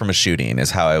 seconds away from a shooting is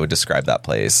how I would describe that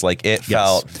place. Like it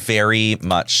felt very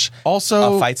much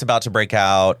also a fight's about to break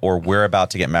out or we're about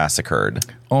to get massacred.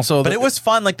 Also, but it was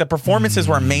fun. Like the performances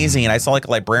were amazing. I saw like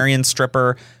a librarian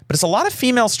stripper, but it's a lot of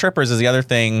female strippers is the other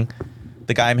thing.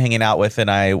 The guy I'm hanging out with and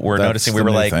I were noticing, we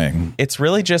were like, it's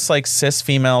really just like cis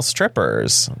female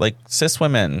strippers, like cis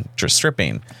women just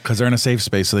stripping. Because they're in a safe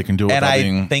space so they can do it.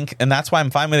 And that's why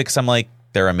I'm fine with it because I'm like,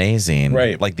 they're amazing.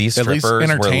 Right. Like these strippers were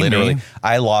literally,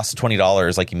 I lost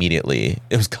 $20 like immediately.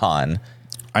 It was gone.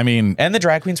 I mean. And the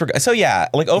drag queens were, so yeah,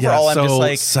 like overall I'm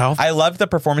just like, I loved the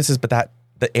performances, but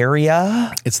the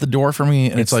area, it's the door for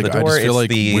me, and it's like I just feel like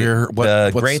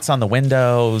the grates on the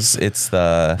windows.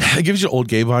 It gives you old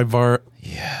gay vibe.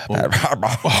 Yeah,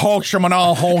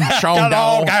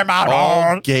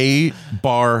 gay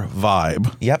bar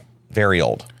vibe. Yep, very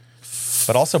old,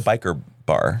 but also biker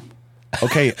bar.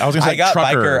 Okay, I was gonna say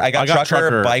trucker. I got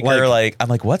trucker, biker. Like I'm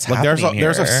like, what's happening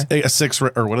There's a 6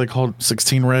 or what are they called?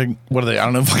 16 rig? What are they?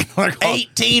 I don't know.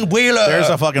 18 wheeler. There's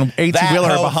a fucking 18 wheeler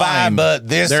behind. But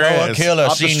this whole killer,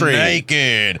 she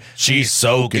naked. She's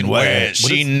soaking wet.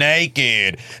 She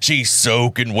naked. She's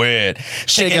soaking wet.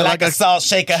 Shake it like a salt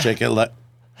shaker. Shake it like.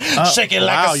 Shake it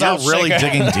like a salt shaker. You're really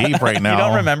digging deep right now. You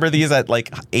don't remember these at like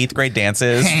 8th grade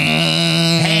dances?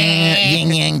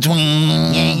 Yin yang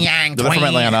twing, yin yang twing. They're from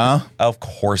Atlanta. Of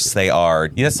course they are.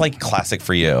 That's like classic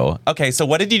for you. Okay, so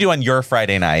what did you do on your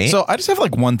Friday night? So I just have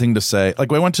like one thing to say.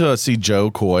 Like we went to see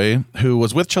Joe Coy, who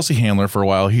was with Chelsea Handler for a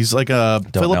while. He's like a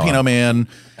Filipino man.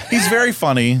 He's very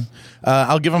funny.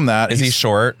 I'll give him that. Is he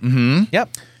short? Mm-hmm. Yep.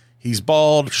 He's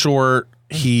bald, short.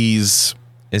 Is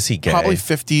he gay? Probably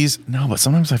 50s. No, but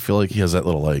sometimes I feel like he has that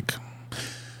little like.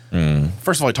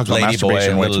 First of all, he talks about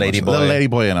masturbation. Little lady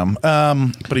boy in him.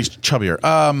 But he's chubbier.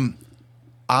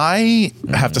 I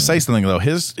have to say something though.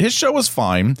 His show was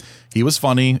fine. He was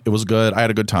funny. It was good. I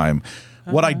had a good time.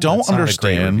 What I don't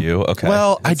understand. Okay.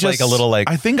 Well, it's I just like a little like.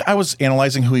 I think I was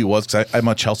analyzing who he was because I'm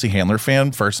a Chelsea Handler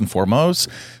fan first and foremost.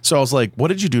 So I was like, "What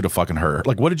did you do to fucking her?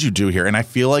 Like, what did you do here?" And I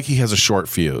feel like he has a short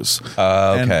fuse.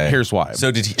 Okay. And here's why.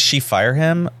 So did she fire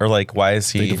him, or like why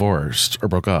is he? They divorced or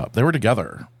broke up. They were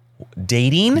together.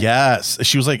 Dating? Yes.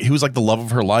 He was like the love of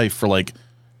her life for like.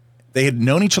 They had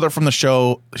known each other from the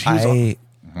show.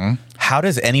 How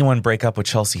does anyone break up with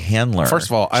Chelsea Handler? First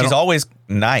of all, she's always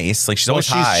nice. Like she's always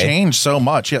high. She's changed so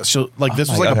much. Yeah, so like this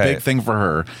was like a big thing for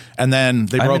her, and then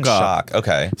they broke up. Shock.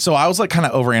 Okay. So I was like kind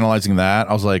of overanalyzing that.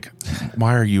 I was like,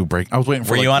 why are you breaking? I was waiting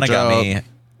for. Were you on a gummy?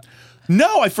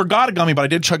 No, I forgot a gummy, but I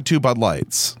did chug 2 Bud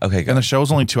Lights. Okay, good. And the show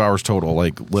was only 2 hours total,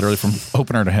 like literally from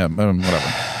opener to him,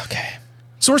 whatever. Okay.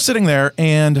 So we're sitting there,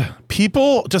 and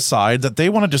people decide that they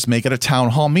want to just make it a town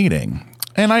hall meeting.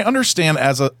 And I understand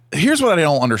here's what I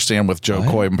don't understand with Joe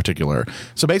Coy in particular.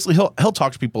 So basically he'll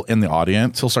talk to people in the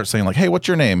audience. He'll start saying like, hey, what's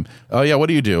your name? Oh yeah, what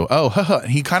do you do? Oh, haha.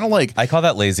 He kind of like, I call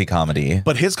that lazy comedy.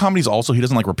 But his comedy's also, he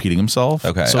doesn't like repeating himself.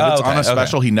 Okay. So if it's on a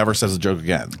special, he never says a joke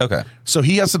again. Okay. So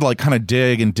he has to like kind of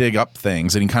dig up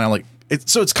things, and he kind of like,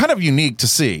 it's kind of unique to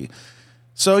see.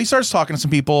 So he starts talking to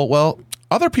some people. Well,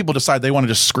 other people decide they want to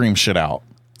just scream shit out.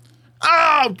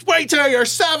 Oh, wait till you're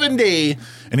 70.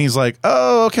 And he's like,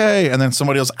 oh, okay. And then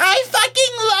somebody else, I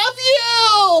fucking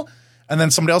love you. And then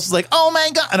somebody else is like, oh my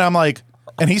God. And I'm like,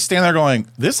 and he's standing there going,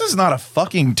 this is not a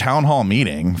fucking town hall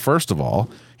meeting, first of all.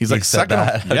 He's like, second of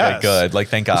all, yes. Okay, good. Like,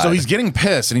 thank God. So he's getting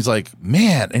pissed, and he's like,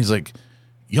 man. And he's like,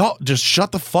 y'all just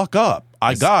shut the fuck up.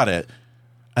 I got it.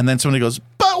 And then somebody goes,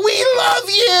 but we love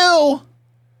you.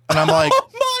 And I'm like, oh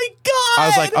my God. I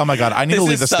was like, oh my God, I need to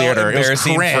leave this theater. It was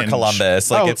cringe for Columbus.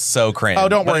 Like, it's so cringe. Oh,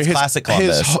 don't worry. It's classic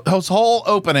Columbus. His whole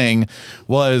opening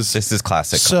was. This is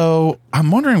classic. So I'm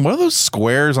wondering, what are those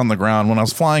squares on the ground? When I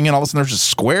was flying in, all of a sudden there's just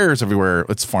squares everywhere.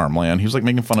 It's farmland. He was like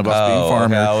making fun of us being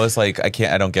farmers. Okay. I was like,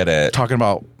 I don't get it. Talking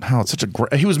about how it's such a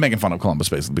great. He was making fun of Columbus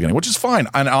Base at the beginning, which is fine.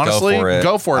 And honestly,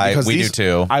 go for it because we do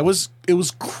too. It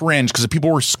was cringe because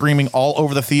people were screaming all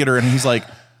over the theater, and he's like,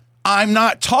 I'm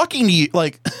not talking to you.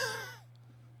 Like.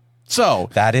 So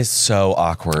that is so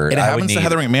awkward. It happens to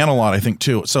Heather McMahon a lot, I think,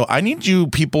 too. So I need you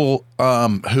people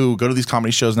who go to these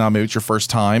comedy shows now, maybe it's your first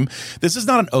time. This is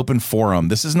not an open forum.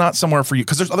 This is not somewhere for you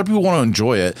because there's other people who want to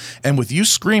enjoy it. And with you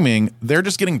screaming, they're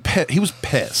just getting pissed. He was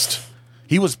pissed.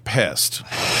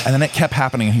 And then it kept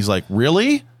happening. And he's like,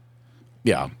 really?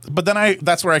 Yeah, but then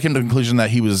that's where I came to the conclusion that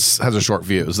he has a short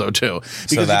fuse though too,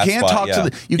 because you can't talk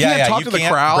to the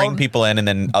crowd, bring people in, and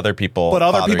then other people, but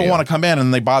other people want to come in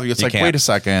and they bother you. It's like, wait a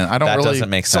second, I don't that really.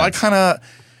 Doesn't make sense. So I kind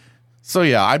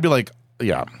of, I'd be like,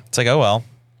 yeah, it's like, oh well.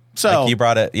 So like you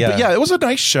brought it, yeah, but yeah, it was a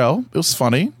nice show. It was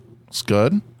funny. It's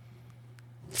good.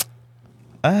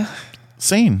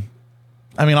 Scene.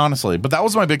 I mean, honestly, but that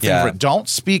was my big thing for it. Don't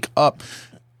speak up.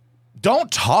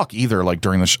 Don't talk either. Like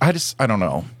during the show, I don't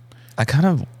know. I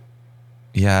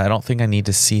don't think I need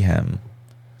to see him.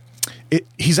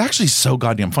 He's actually so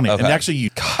goddamn funny. Okay. And actually,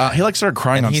 he like started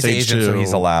crying on stage Asian, too. So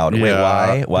he's allowed. Yeah, wait,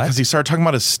 why? What? Because he started talking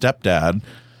about his stepdad.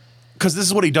 Because this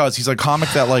is what he does. He's a comic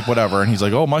that like whatever. And he's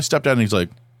like, oh, my stepdad. And he's like,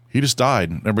 he just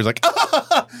died. And everybody's like,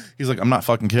 he's like, I'm not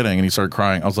fucking kidding. And he started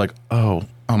crying. I was like, oh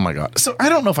my God. So I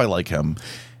don't know if I like him.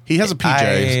 He has a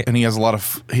PJ and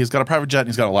he's got a private jet and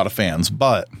he's got a lot of fans.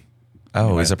 But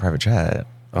he's a private jet.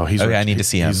 Oh, he's okay. I need to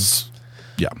see him.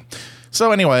 Yeah.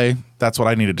 So anyway, that's what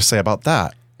I needed to say about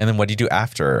that. And then what do you do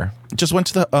after? Just went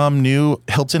to the new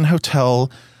Hilton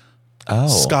Hotel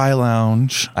Sky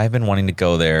Lounge. I've been wanting to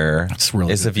go there. It's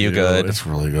really Is the view good? It's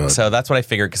really good. So that's what I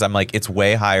figured because I'm like, it's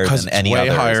way higher than any other.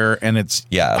 Way higher, and it's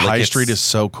High Street is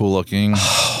so cool looking.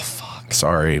 Oh fuck!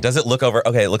 Sorry. Does it look over?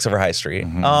 Okay, it looks over High Street.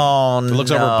 Mm-hmm. Oh no! It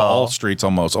looks over all streets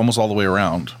almost all the way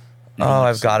around.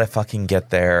 I've got to fucking get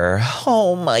there.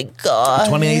 Oh my God.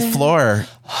 28th floor.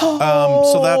 So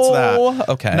that's that.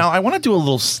 Okay. Now I want to do a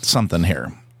little something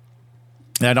here.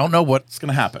 And I don't know what's going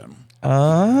to happen.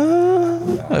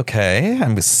 Okay.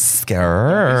 I'm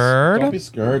scared. Don't be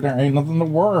scared. There ain't nothing to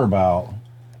worry about.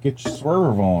 Get your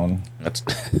swerve on.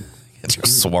 Get your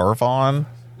swerve on.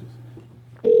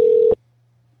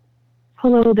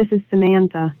 Hello, this is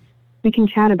Samantha. We can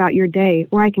chat about your day,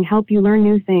 or I can help you learn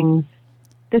new things.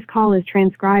 This call is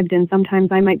transcribed and sometimes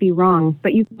I might be wrong,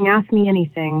 but you can ask me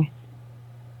anything.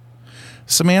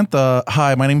 Samantha,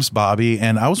 hi, my name's Bobby,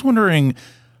 and I was wondering,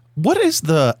 what is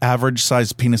the average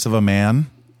size penis of a man?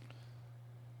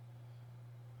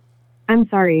 I'm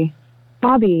sorry,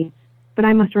 Bobby, but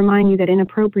I must remind you that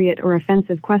inappropriate or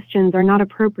offensive questions are not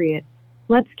appropriate.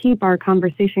 Let's keep our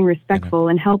conversation respectful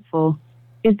and helpful.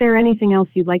 Is there anything else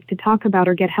you'd like to talk about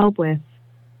or get help with?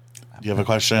 Do you have a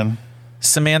question?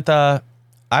 Samantha,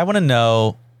 I want to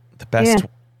know the best. Yeah.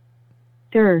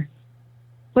 Sure.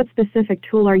 What specific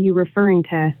tool are you referring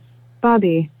to?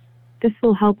 Bobby, this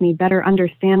will help me better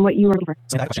understand what you are referring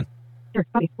to. Question. Sure,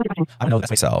 Bobby, what's your question? I know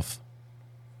that's myself.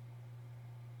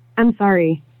 I'm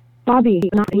sorry. Bobby,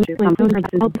 not you can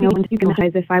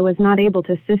if I was not able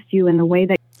to assist you in the way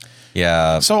that.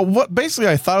 Yeah. So what? Basically,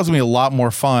 I thought it was gonna be a lot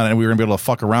more fun, and we were gonna be able to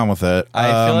fuck around with it.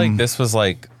 I feel like this was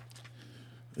like.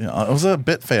 Yeah, it was a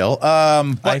bit fail.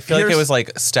 I feel like it was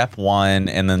like step 1,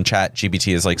 and then Chat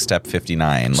GPT is like step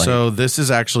 59. Like, so this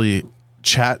is actually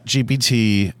Chat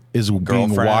GPT is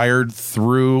being wired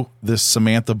through this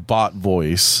Samantha bot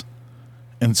voice,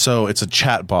 and so it's a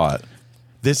chat bot.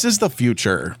 This is the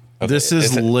future. Okay. This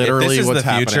is literally what's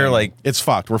happening. Future, like, it's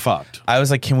fucked. We're fucked. I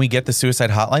was like, can we get the suicide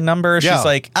hotline number? Yeah. She's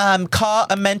like, call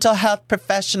a mental health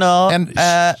professional. And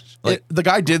the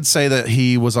guy did say that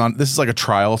he was on. This is like a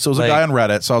trial, so it was a guy on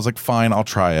Reddit. So I was like, fine, I'll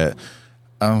try it.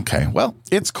 Okay, well,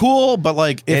 it's cool, but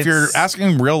like if you're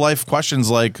asking real life questions,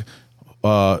 like,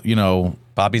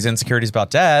 Bobby's insecurities about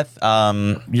death,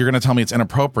 you're gonna tell me it's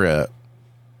inappropriate,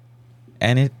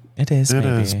 and it is. It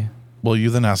maybe. is. Well, you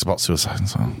then asked about suicide,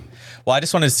 so. Well, I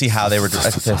just wanted to see how they were.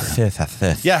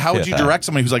 Yeah, how would you direct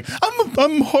somebody who's like,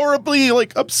 I'm horribly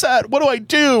like upset. What do I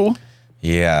do?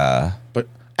 Yeah, but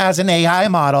as an AI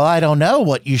model, I don't know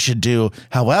what you should do.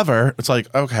 However, it's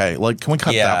like, okay, like, can we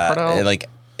cut that part out? Like,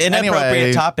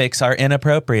 inappropriate topics are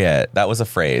inappropriate. That was a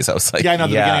phrase. I was like, yeah, I know. At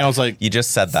the beginning, I was like, you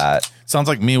just said that. Sounds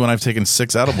like me when I've taken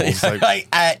 6 edibles. Like,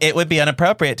 it would be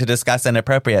inappropriate to discuss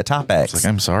inappropriate topics. Like,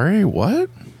 I'm sorry, what?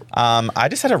 I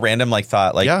just had a random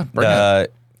thought. Like,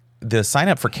 the sign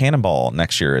up for Cannonball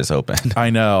next year is open. I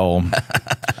know.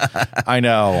 I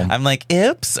know. I'm like,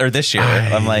 oops. Or this year.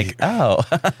 I'm like, oh.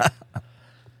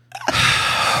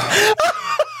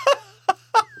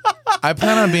 I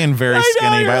plan on being very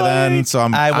skinny by then, so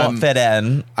I won't fit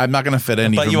in. I'm not going to fit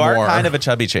in. But even you are more. kind of a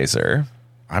chubby chaser.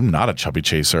 I'm not a chubby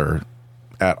chaser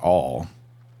at all.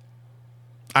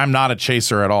 I'm not a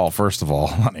chaser at all. First of all,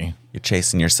 honey, you're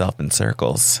chasing yourself in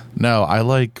circles. No, I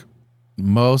like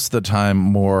most of the time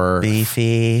more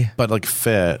beefy, but like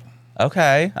fit.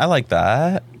 Okay, I like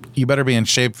that. You better be in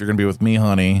shape if you're going to be with me,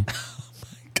 honey.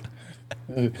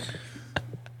 Oh my God.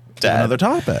 Another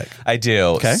topic. I do.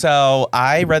 Okay. So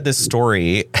I read this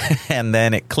story and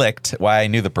then it clicked why I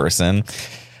knew the person.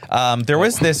 There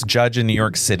was this judge in New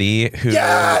York City who...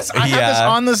 Yes! I have this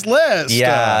on this list.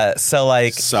 Yeah. So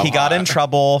he got in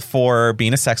trouble for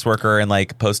being a sex worker and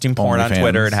posting porn on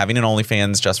Twitter and having an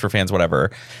OnlyFans, just for fans, whatever.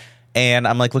 And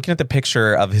I'm looking at the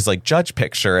picture of his judge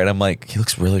picture and I'm like, he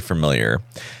looks really familiar.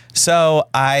 So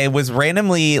I was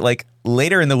randomly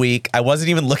later in the week, I wasn't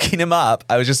even looking him up.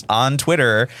 I was just on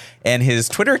Twitter and his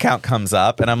Twitter account comes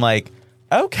up and I'm like,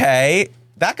 okay,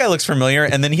 that guy looks familiar.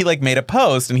 And then he made a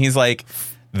post and he's like,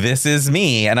 this is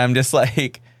me. And I'm just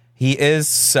like, he is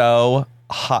so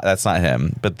hot. That's not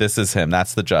him, but this is him.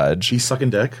 That's the judge. He's sucking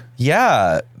dick.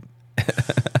 Yeah.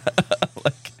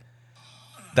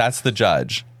 That's the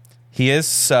judge. He is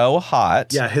so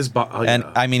hot. Yeah. And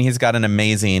I mean, he's got an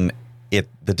amazing,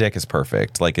 the dick is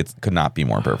perfect. It could not be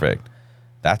more perfect.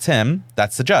 That's him.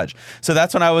 That's the judge. So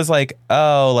that's when I was like,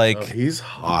 oh, he's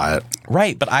hot.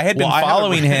 Right. But I had been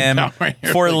following him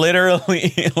for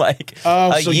literally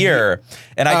a year.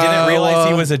 And I didn't realize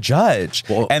he was a judge.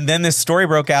 And then this story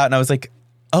broke out and I was like,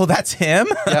 oh, that's him?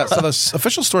 Yeah. So the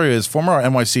official story is former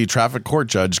NYC traffic court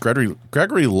judge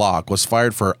Gregory Locke was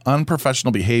fired for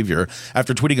unprofessional behavior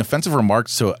after tweeting offensive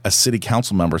remarks to a city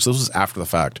council member. So this was after the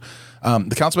fact.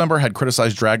 The council member had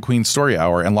criticized Drag Queen Story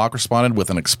Hour, and Locke responded with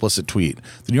an explicit tweet.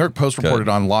 The New York Post reported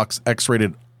on Locke's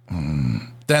X-rated.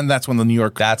 Then that's when New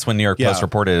York Post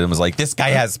reported it and was like, this guy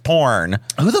has porn.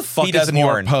 Who the fuck is the New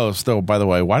York Post, though, by the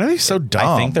way? Why are they so dumb?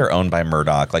 I think they're owned by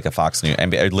Murdoch, a Fox News. I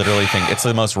literally think it's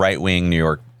the most right-wing New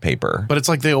York paper. But it's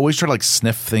they always try to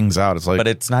sniff things out. It's but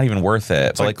it's not even worth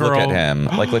it. But girl, look at him.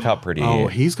 Look how pretty. Oh,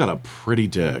 he's got a pretty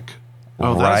dick.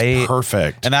 Oh, right? That's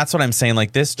perfect. And that's what I'm saying.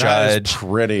 This judge. That is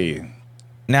pretty.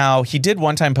 Now, he did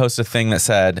one time post a thing that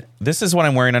said, this is what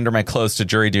I'm wearing under my clothes to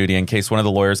jury duty in case one of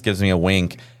the lawyers gives me a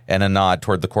wink and a nod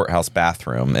toward the courthouse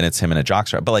bathroom. And it's him in a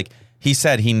jockstrap. But he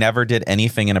said he never did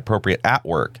anything inappropriate at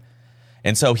work.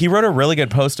 And so he wrote a really good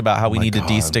post about how we need to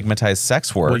destigmatize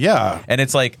sex work. Well, yeah. And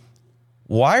it's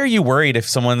why are you worried if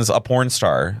someone's a porn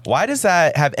star? Why does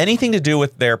that have anything to do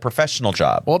with their professional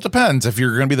job? Well, it depends. If you're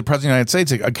going to be the president of the United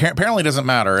States, it apparently doesn't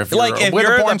matter. If you're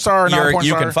a porn star or not a porn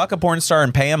star. You can fuck a porn star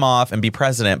and pay him off and be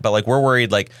president, but we're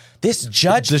worried this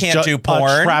judge can't do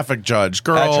porn. A traffic judge,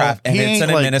 girl. And it's an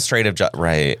administrative judge.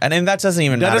 Right. And that doesn't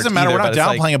even matter. That doesn't matter. We're not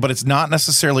downplaying it, but it's not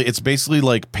necessarily, it's basically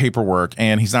paperwork,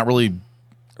 and he's not really.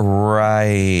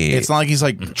 Right. It's not like he's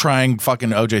trying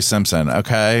fucking OJ Simpson,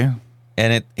 okay?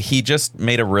 And he just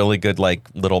made a really good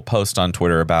little post on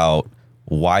Twitter about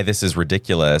why this is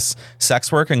ridiculous.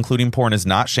 Sex work, including porn, is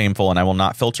not shameful, and I will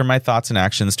not filter my thoughts and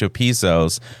actions to appease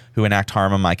those who enact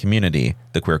harm on my community,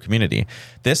 the queer community.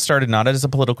 This started not as a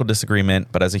political disagreement,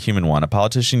 but as a human one. A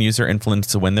politician used their influence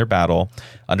to win their battle,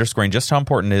 underscoring just how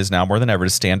important it is now more than ever to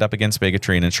stand up against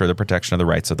bigotry and ensure the protection of the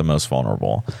rights of the most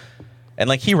vulnerable. And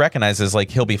he recognizes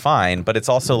he'll be fine, but it's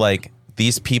also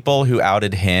these people who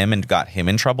outed him and got him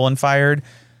in trouble and fired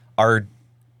are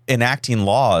enacting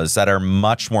laws that are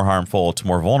much more harmful to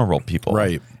more vulnerable people.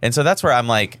 Right. And so that's where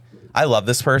I'm I love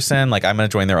this person. I'm going to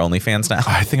join their OnlyFans now.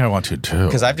 I think I want to too.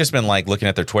 Because I've just been looking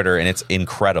at their Twitter and it's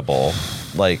incredible.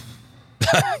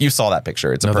 You saw that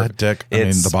picture. It's that dick.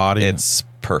 The body. It's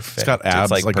perfect. It's got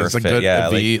abs. It's like perfect. It's a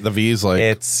good V. The V's like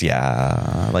it's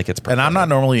like it's perfect. And I'm not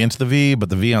normally into the V, but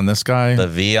the V on this guy, the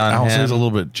V on him, is a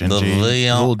little bit gingy. The V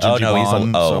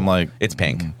on, so I'm like, it's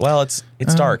pink. Well, it's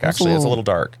dark actually. It's a little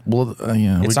dark. Well,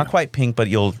 yeah, it's not quite pink, but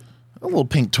a little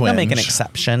pink twinge. You'll make an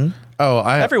exception. Oh,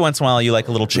 every once in a while you like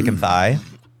a little chicken thigh,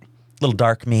 little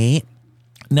dark meat.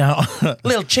 Now,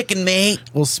 little chicken meat.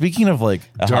 Well, speaking of like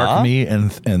dark meat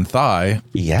and thigh,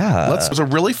 there's a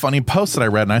really funny post that I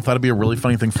read, and I thought it'd be a really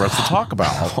funny thing for us to talk about.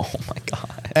 Oh my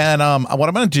god! And what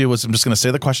I'm going to do is I'm just going to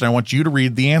say the question. I want you to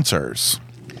read the answers.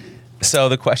 So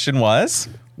the question was,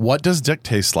 what does dick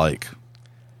taste like?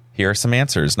 Here are some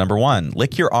answers. Number 1,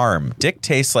 lick your arm. Dick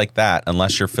tastes like that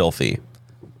unless you're filthy.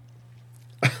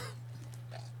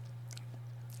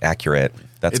 Accurate.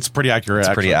 It's pretty accurate.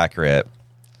 It's pretty accurate.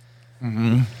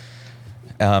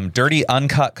 Mm-hmm. Dirty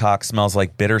uncut cock smells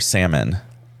like bitter salmon.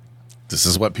 This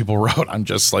is what people wrote. I'm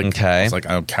just like, okay. It's like,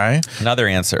 okay. Another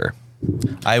answer.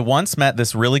 I once met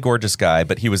this really gorgeous guy,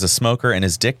 but he was a smoker and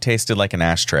his dick tasted like an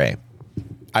ashtray.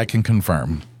 I can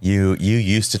confirm. You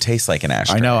used to taste like an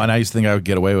ashtray. I know, and I used to think I would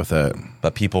get away with it.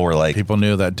 But people were like... People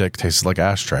knew that dick tasted like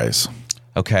ashtrays.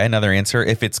 Okay, another answer.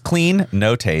 If it's clean,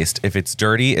 no taste. If it's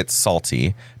dirty, it's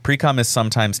salty. Pre-cum is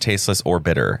sometimes tasteless or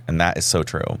bitter, and that is so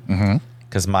true.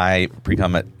 Because my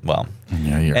pre-cum,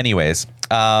 anyways,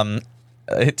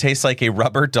 it tastes like a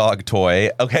rubber dog toy.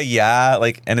 Okay, yeah,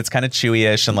 and it's kind of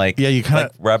chewy-ish and you kind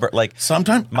of rubber.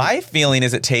 Sometimes my feeling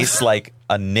is it tastes like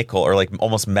a nickel or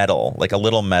almost metal, like a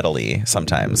little metally.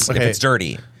 Sometimes if it's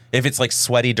dirty, if it's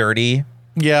sweaty, dirty.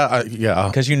 Yeah.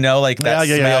 Because that smell at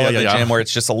the gym where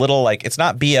it's just a little it's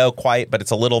not BO quite, but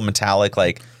it's a little metallic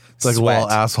it's like sweat. A little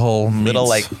asshole.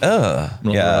 Little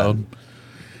yeah. Road.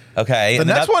 Okay. The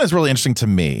next one is really interesting to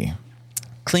me.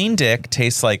 Clean dick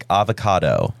tastes like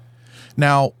avocado.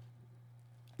 Now,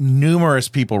 numerous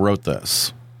people wrote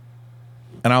this.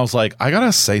 And I was like, I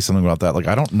gotta say something about that.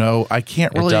 I don't know. I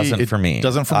can't really. It doesn't for me.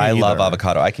 I love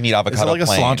avocado. I can eat avocado. Is it like a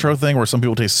cilantro thing where some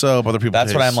people taste soap, other people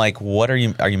That's taste... what I'm like. What are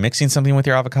you mixing something with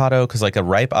your avocado? Because a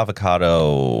ripe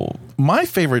avocado. My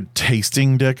favorite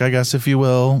tasting dick, I guess, if you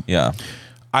will. Yeah.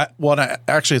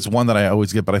 Actually, it's one that I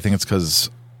always get, but I think it's because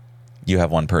you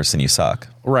have one person you suck.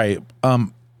 Right.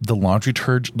 The laundry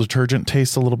detergent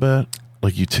tastes a little bit.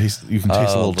 You can taste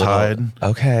a little Tide.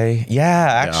 Okay.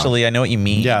 Yeah, actually, I know what you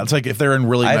mean. Yeah, it's if they're in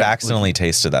really... I've accidentally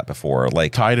tasted that before.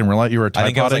 Tide and real. You were a Tide I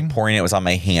think potting? I was pouring it was on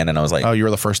my hand and I was like... Oh, you were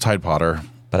the first Tide Potter.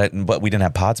 But we didn't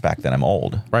have pods back then. I'm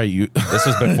old. Right. This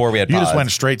was before we had pods. You just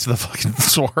went straight to the fucking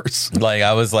source.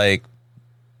 I was like...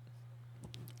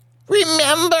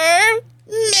 Remember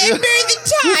the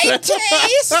Tide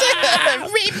taste? Remember?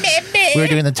 We were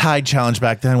doing the Tide challenge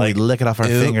back then. We'd lick it off our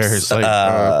fingers.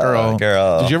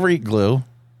 Girl. Did you ever eat glue?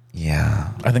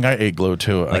 Yeah. I think I ate glue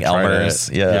too. Elmer's.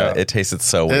 Yeah. It tasted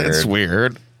so weird. It's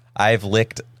weird. What's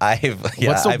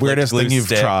the weirdest thing you've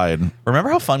tried? Remember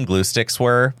how fun glue sticks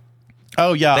were?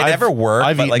 Oh yeah. They never work,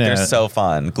 but they're it. So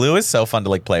fun. Glue is so fun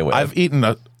to play with. I've eaten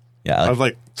it. Yeah. I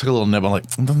took a little nib. I'm it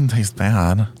doesn't taste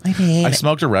bad. I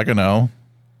smoked oregano.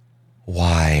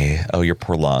 Why? Oh, your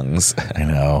poor lungs. I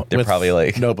know. They're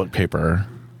probably notebook paper.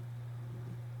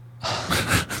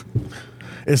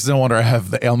 It's no wonder I have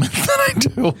the ailment that I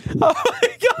do. Oh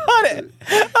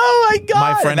my god!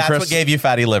 My friend that's Chris, what gave you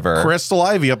fatty liver. Crystal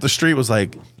Ivy up the street was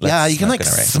like, "Yeah, you can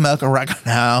smoke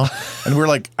oregano." And we're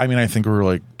like, I think we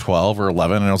were 12 or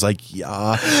 11, and I was like,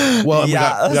 "Yeah." Well, we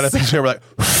got a picture. We're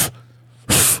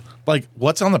like,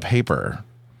 what's on the paper?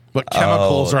 What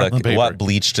chemicals are on the paper? What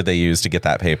bleach did they use to get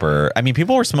that paper?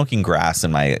 People were smoking grass in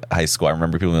my high school. I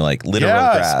remember people being literal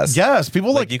grass. Yes,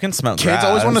 people you can smoke kids grass.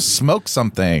 always want to smoke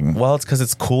something. Well, it's because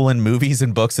it's cool in movies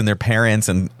and books and their parents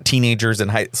and teenagers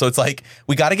and so it's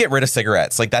we got to get rid of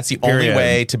cigarettes. That's the only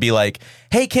way to be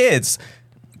hey kids,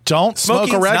 don't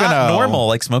smoke oregano. Not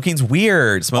normal. Smoking's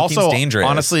weird. Smoking's also, dangerous.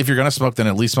 Honestly, if you're gonna smoke, then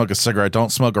at least smoke a cigarette.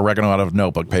 Don't smoke oregano out of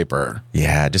notebook paper.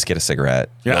 Yeah, just get a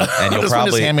cigarette. Yeah, and you'll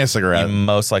probably just hand me a cigarette. You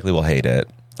most likely will hate it.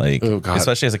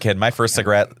 Especially as a kid. My first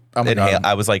cigarette,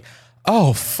 I was like,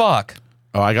 oh fuck.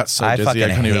 Oh, I got so dizzy. I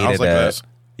couldn't hated I was like it. This.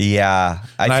 Yeah,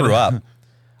 I threw up.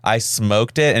 I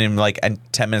smoked it, and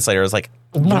 10 minutes later, I was like,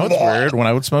 you know what's weird? When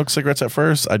I would smoke cigarettes at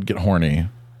first, I'd get horny.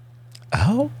 Okay. I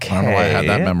don't know why I had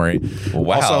that memory.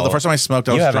 Wow. Also, the first time I smoked,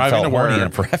 I was driving to work. In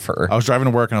forever. I was driving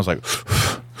to work, and I was like,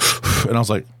 and I was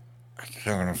like, I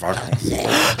can't fucking.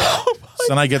 So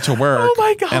then I get to work,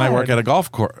 and I work at a golf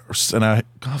course, and I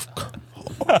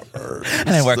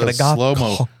work at a golf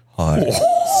slow-mo.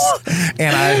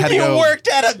 And I had to You worked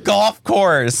at a golf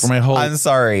course. For my whole. I'm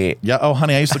sorry. Yeah. Oh,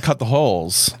 honey, I used to cut the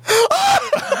holes.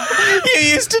 You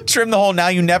used to trim the hole. Now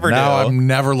you never do. Now I'm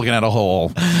never looking at a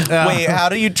hole. Wait, how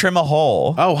do you trim a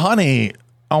hole? Oh, honey.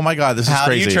 Oh my God, this is crazy. How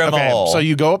do you trim a hole? So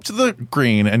you go up to the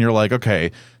green and you're like,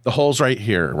 okay, the hole's right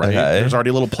here, right? Okay. There's already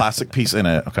a little plastic piece in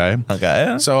it, okay?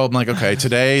 Okay. So I'm like, okay,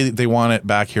 today they want it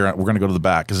back here. We're going to go to the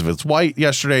back because if it's white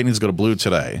yesterday, it needs to go to blue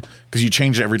today because you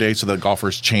change it every day so the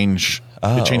golfers change.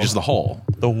 It changes the hole.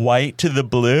 The white to the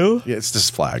blue? Yeah, it's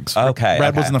just flags. Okay.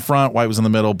 Red was in the front, white was in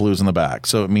the middle, blue's in the back.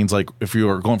 So it means like if you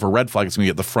are going for red flag, it's going to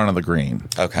be at the front of the green.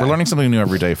 Okay. We're learning something new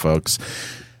every day, folks.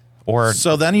 Or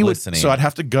so then you listening. would, so I'd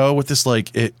have to go with this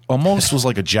like it almost was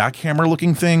like a jackhammer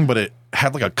looking thing, but it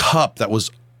had like a cup that was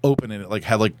open and it like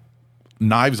had like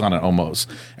knives on it almost,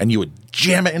 and you would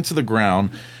jam it into the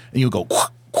ground and you would go.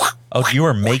 Oh, you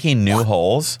were making new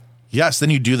holes? Yes.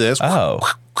 Then you do this. Oh.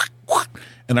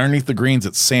 And underneath the greens,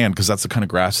 it's sand because that's the kind of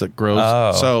grass that grows.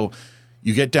 Oh. So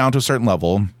you get down to a certain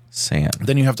level. Sand.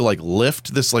 Then you have to like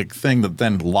lift this like thing that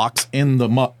then locks in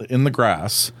the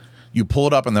grass. You pull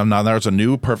it up, and then now there's a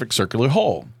new perfect circular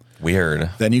hole. Weird.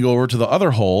 Then you go over to the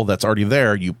other hole that's already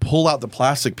there. You pull out the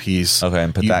plastic piece. Okay,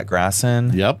 and put that grass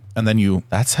in? Yep. And then you...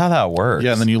 That's how that works.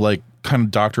 Yeah, and then you like kind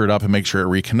of doctor it up and make sure it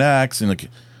reconnects. And like,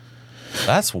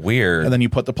 that's weird. And then you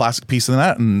put the plastic piece in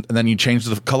that, and then you change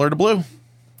the color to blue.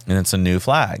 And it's a new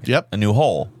flag. Yep. A new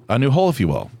hole. A new hole, if you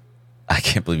will. I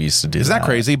can't believe you used to do that. Isn't that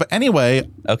crazy? But anyway,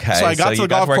 okay. So I got to the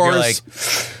golf course, like,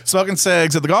 smoking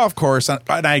cigs at the golf course, and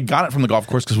I got it from the golf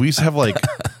course because we used to have like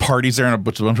parties there and a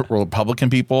bunch of Republican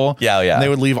people. Yeah. And they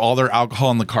would leave all their alcohol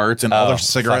in the carts and all their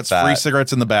cigarettes, free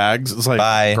cigarettes in the bags. It's like,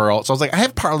 bye. Girl. So I was like, I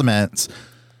have parliaments.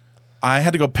 I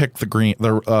had to go pick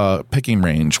the picking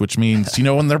range, which means, you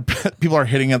know, when people are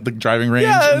hitting at the driving range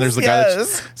and there's the guy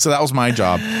so that was my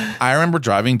job. I remember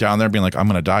driving down there being like, I'm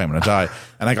going to die.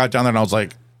 And I got down there and I was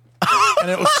like, and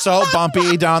it was so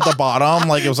bumpy down at the bottom.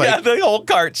 Like it was like the whole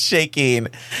cart's shaking.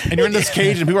 And you're in this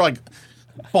cage and people are like,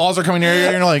 balls are coming near you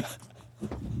and you're like,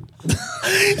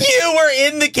 you were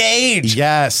in the cage.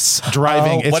 Yes.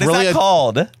 Driving. What is that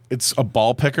called? It's a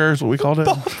ball picker is what we called it.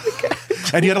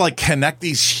 And you had to like connect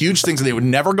these huge things and they would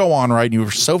never go on right. And you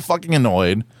were so fucking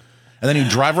annoyed. And then you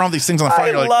drive around with these things on the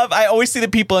front. I always see the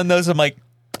people in those. I'm like,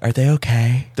 are they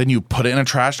okay? Then you put it in a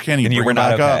trash can and you were bring it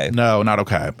back not okay. up. No, not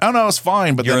okay. Oh no, it's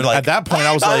fine. But then at that point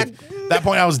I was like,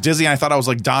 I was dizzy and I thought I was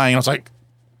like dying. I was like,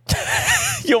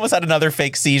 you almost had another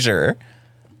fake seizure.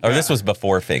 Or this was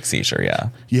before fake seizure, yeah.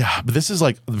 Yeah, but this is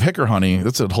like the picker, honey.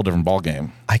 That's a whole different ball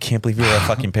game. I can't believe you were a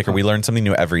fucking picker. We learn something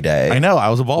new every day. I know. I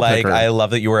was a ball picker. I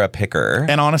love that you were a picker.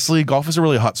 And honestly, golf is a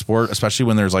really hot sport, especially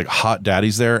when there's like hot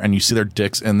daddies there and you see their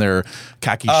dicks in their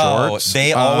khaki shorts.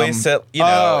 They always sit,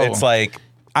 it's like...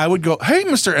 I would go, hey,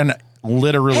 mister, and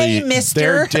literally hey,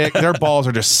 mister. their balls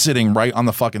are just sitting right on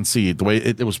the fucking seat. The way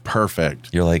it was perfect.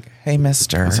 You're like, hey,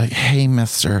 mister. It's like, hey,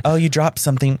 mister. Oh, you dropped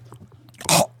something.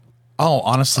 Oh,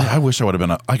 honestly, I wish I would have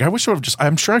been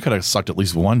I'm sure I could have sucked at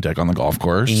least one dick on the golf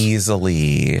course.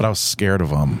 Easily. But I was scared of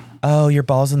them. Oh, your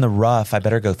ball's in the rough. I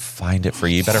better go find it for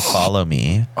you. You better follow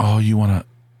me. Oh, you want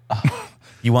to...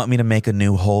 You want me to make a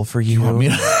new hole for you?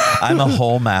 I'm a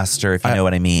hole master, if you know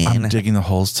what I mean. I'm digging the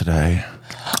holes today.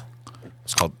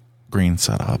 It's called green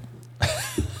setup.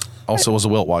 Also was a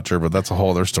wilt watcher, but that's a whole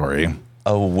other story.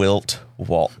 A wilt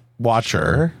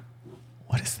watcher.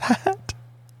 What is that?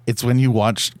 It's when you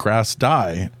watch grass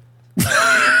die.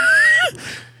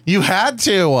 You had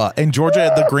to. In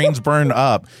Georgia, the greens burned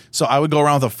up. So I would go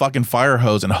around with a fucking fire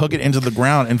hose and hook it into the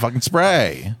ground and fucking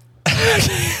spray.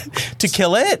 To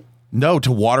kill it? No,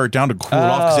 to water it down to cool it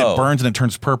off because it burns and it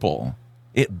turns purple.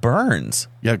 It burns?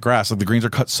 Yeah, grass. Like the greens are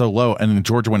cut so low. And in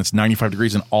Georgia, when it's 95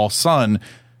 degrees and all sun,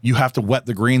 you have to wet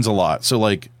the greens a lot. So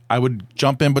like I would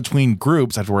jump in between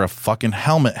groups. I had to wear a fucking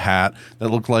helmet hat that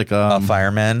looked like a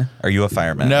fireman. Are you a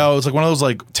fireman? No, it's like one of those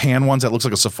like tan ones that looks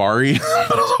like a safari.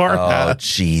 Oh,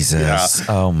 Jesus. Yeah.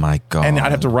 Oh, my God. And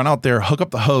I'd have to run out there, hook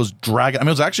up the hose, drag it. I mean,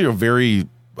 it was actually a very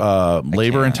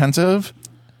labor intensive.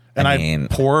 And I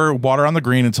pour water on the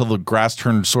green until the grass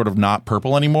turned sort of not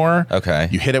purple anymore. Okay.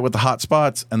 You hit it with the hot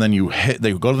spots, and then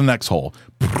they go to the next hole.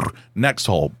 Next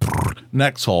hole.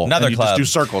 Next hole. Another and you club.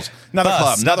 Just do circles. Another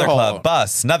club. Another club.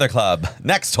 Bus. Another club.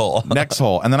 Next hole. Next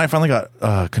hole. And then I finally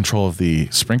got control of the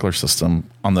sprinkler system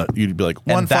on the. You'd be like,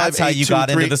 1, and that's 5, 8, how you 2,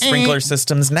 got 3, into the sprinkler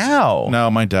systems now.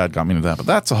 No, my dad got me into that, but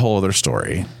that's a whole other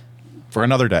story. For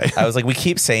another day. I was like, we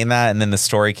keep saying that, and then the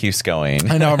story keeps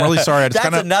going. I know. I'm really sorry. That's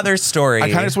another story. I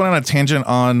kind of just went on a tangent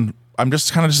on. I'm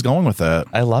just kind of just going with it.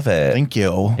 I love it. Thank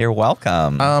you. You're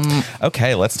welcome.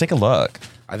 Okay, let's take a look.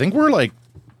 I think we're like.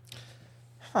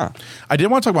 I did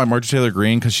want to talk about Marjorie Taylor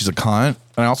Greene because she's a cunt,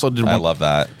 and I also did. I love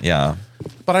that. Yeah.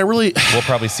 But I really. We'll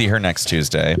probably see her next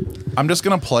Tuesday. I'm just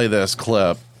gonna play this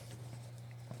clip.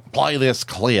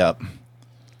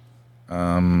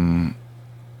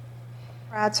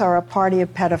 Democrats are a party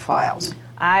of pedophiles.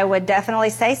 I would definitely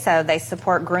say so. They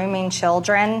support grooming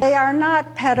children. They are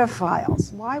not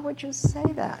pedophiles. Why would you say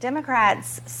that?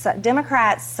 Democrats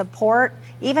support,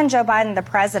 even Joe Biden, the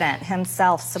president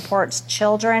himself, supports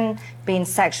children being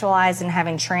sexualized and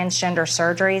having transgender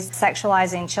surgeries.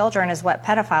 Sexualizing children is what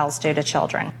pedophiles do to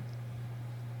children.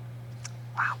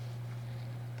 Wow.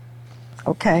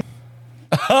 Okay.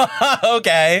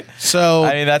 Okay. So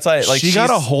I mean, that's like she got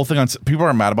a whole thing on. People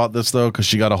are mad about this though because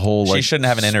she got a whole she shouldn't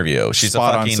have an interview. She's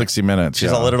spot a fucking on 60 Minutes.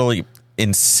 She's a literally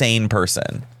insane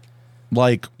person.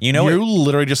 Like you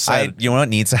literally just said. You know what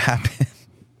needs to happen?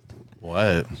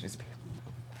 What?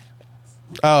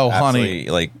 Oh, honey,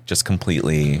 like just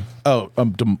completely. Oh,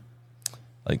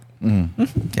 like,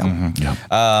 yeah.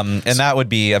 And that would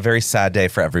be a very sad day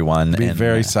for everyone. Be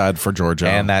very sad for Georgia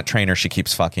and that trainer she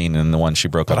keeps fucking and the one she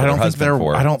broke up with her husband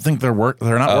for. I don't think they're not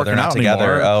working out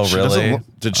together. Anymore. Oh, really?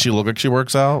 Did she look like she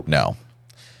works out? No.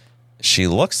 She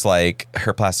looks like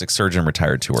her plastic surgeon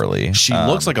retired too early. She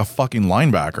looks like a fucking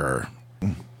linebacker.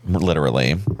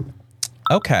 Literally.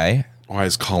 Okay. Why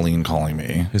is Colleen calling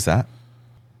me? Who's that?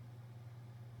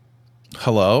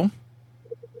 Hello?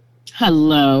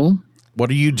 Hello. What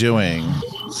are you doing?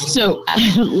 So,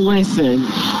 listen.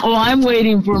 Oh, I'm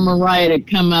waiting for Mariah to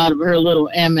come out of her little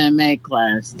MMA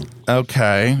class.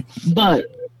 Okay. But,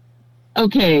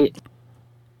 okay.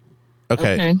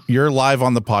 Okay. You're live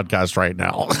on the podcast right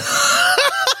now.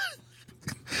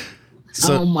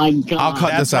 So oh, my God. I'll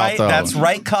cut this out, though. That's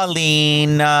right,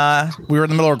 Colleen. We were in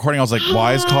the middle of recording. I was like,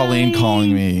 why is Colleen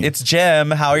calling me? It's Jim.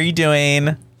 How are you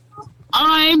doing?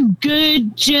 I'm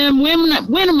good, Jim. When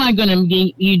am I going to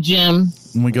meet you, Jim?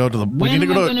 When we go to the... When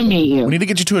am I going to meet you? We need to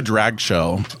get you to a drag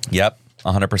show. Yep,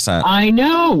 100%. I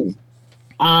know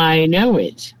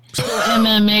it.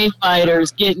 MMA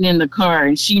fighters getting in the car,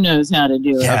 and she knows how to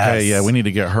do it. Yes. Okay, yeah, we need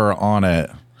to get her on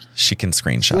it. She can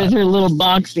screenshot. With her little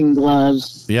boxing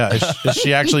gloves. Yeah, is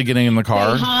she actually getting in the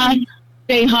car?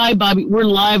 Say hi, Bobby. We're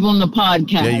live on the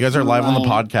podcast. Yeah, you guys are live on the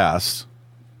podcast.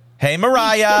 Hey,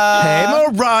 Mariah. Hey,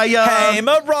 Mariah. Hey,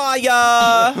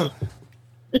 Mariah.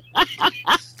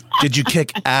 Did you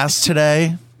kick ass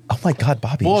today? Oh, my God,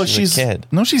 Bobby. Well, she's a kid.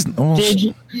 No, she's... Oh, did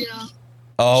you? Yeah.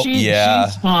 Oh, yeah.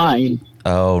 She's fine.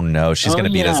 Oh, no. She's going to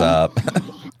beat us up.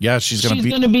 Yeah, she's going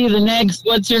to be the next...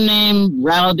 What's her name?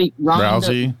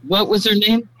 Rousey. What was her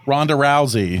name? Ronda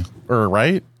Rousey.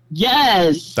 Right?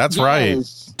 Yes. That's right.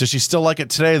 Does she still like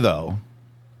it today, though?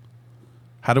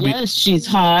 Yes, she's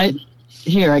hot.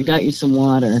 Here, I got you some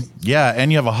water. Yeah,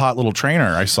 and you have a hot little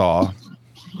trainer, I saw.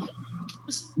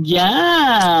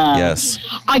 Yeah. Yes.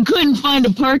 I couldn't find a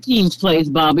parking place,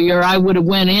 Bobby, or I would have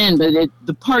went in, but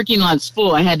the parking lot's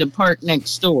full. I had to park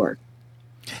next door.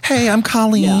 Hey, I'm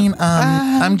Colleen.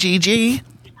 I'm Gigi.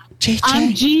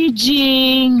 I'm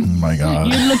Gigi. Oh, my God.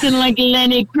 You're looking like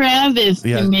Lenny Kravitz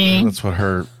to me. That's what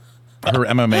her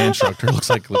MMA instructor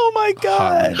looks like. Oh, my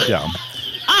God. Yeah.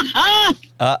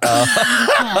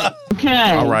 Uh-oh.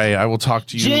 Okay. All right, I will talk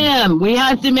to you. Jim, we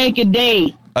have to make a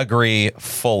date. Agree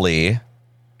fully.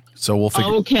 So we'll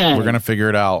figure. Okay. We're gonna figure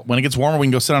it out. When it gets warmer, we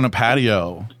can go sit on a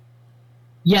patio.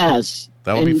 Yes.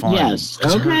 That would be fun. Yes.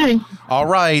 Okay. All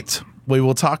right. We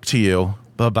will talk to you.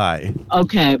 Bye-bye.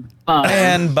 Okay. Bye.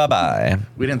 And bye-bye.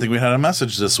 We didn't think we had a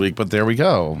message this week, but there we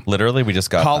go. Literally, we just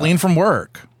got Colleen from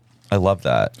work. I love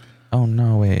that. Oh,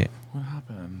 no, wait. What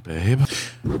happened, babe?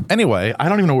 Anyway, I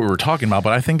don't even know what we were talking about,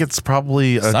 but I think it's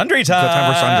probably a Sundry time. Good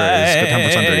time for Sundries. Good time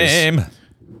for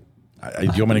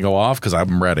Sundries. Do you want me to go off? Because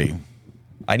I'm ready.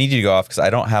 I need you to go off because I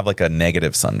don't have like a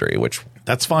negative sundry, which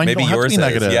that's fine. Maybe you don't yours have to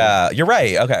be negative. Is. Yeah, you're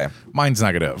right. Okay, mine's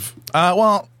negative.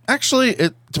 Well, actually,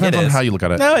 it depends on how you look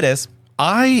at it. No, it is.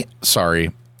 I'm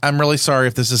really sorry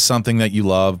if this is something that you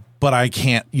love, but I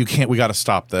can't. You can't. We got to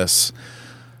stop this.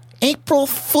 April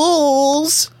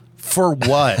Fools for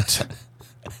what?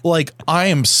 Like, I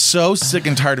am so sick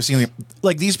and tired of seeing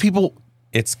these people.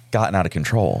 It's gotten out of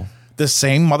control. The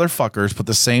same motherfuckers put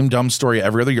the same dumb story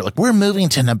every other year. Like, we're moving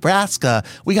to Nebraska.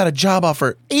 We got a job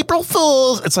offer. April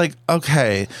Fools. It's like,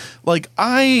 okay. Like,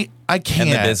 I can't.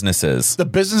 And the businesses. The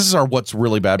businesses are what's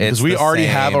really bad because we already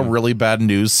have a really bad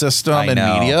news system and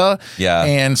media. Yeah.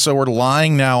 And so we're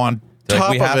lying now on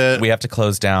top of it. We have to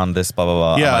close down this blah, blah,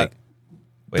 blah. Yeah. I'm like,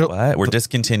 wait, what? We're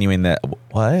discontinuing that.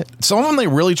 What? Some of them, they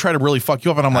really try to really fuck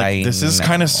you up. And I'm like, this is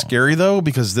kind of scary, though,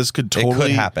 because this could totally. It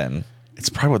could happen. It's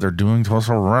probably what they're doing to us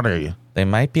already. They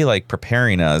might be like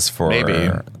preparing us for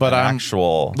but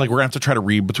actual. Like, we're gonna have to try to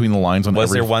read between the lines on.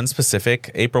 Was there one specific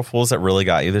April Fool's that really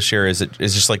got you this year? Is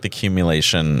just like the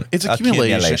accumulation? It's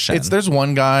accumulation. There's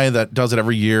one guy that does it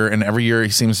every year, and every year he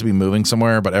seems to be moving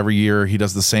somewhere, but every year he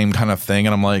does the same kind of thing,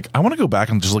 and I'm like, I want to go back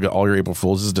and just look at all your April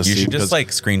Fools to see. You should just like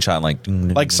screenshot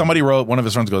like somebody wrote, one of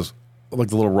his friends goes, like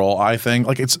the little roll eye thing.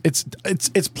 Like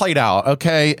it's played out.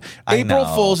 Okay, April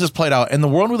Fool's is played out. In the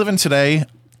world we live in today,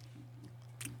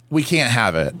 we can't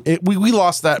have it. We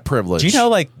lost that privilege. Do you know,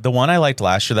 like the one I liked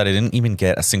last year that I didn't even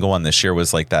get a single one this year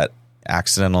was like that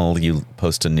accidental you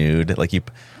post a nude, like you.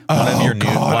 One of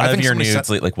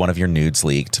your nudes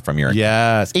leaked from your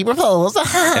April Fool's.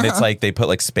 And it's like they put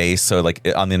like space, so like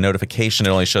on the notification it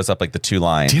only shows up like the 2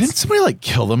 lines. Didn't somebody like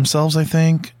kill themselves? I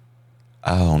think.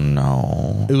 Oh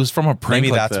no! It was from a prank.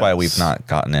 Maybe like that's this. why we've not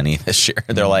gotten any this year.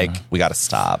 They're like, we got to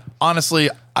stop. Honestly,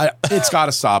 it's got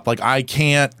to stop. Like I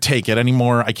can't take it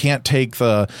anymore. I can't take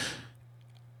the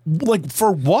like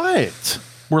for what?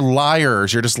 We're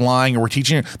liars. You're just lying, and we're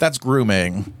teaching you. That's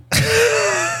grooming.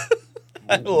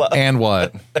 And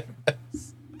what?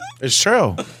 It's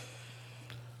true.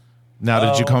 Now,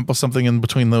 did you come up with something in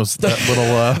between those that little?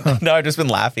 No, I've just been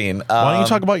laughing. Why don't you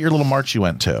talk about your little march you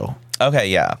went to? Okay,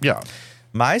 yeah.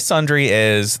 My sundry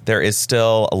is there is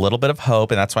still a little bit of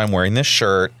hope, and that's why I'm wearing this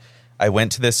shirt. I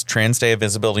went to this Trans Day of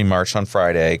Visibility March on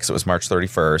Friday because it was March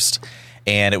 31st,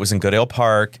 and it was in Goodale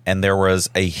Park, and there was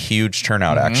a huge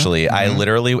turnout. Actually, I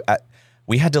literally.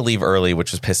 We had to leave early,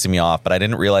 which was pissing me off, but I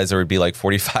didn't realize there would be like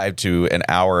 45 to an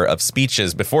hour of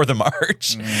speeches before the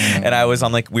march. And I was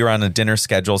on we were on a dinner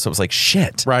schedule, so it was like,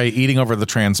 shit. Right, eating over the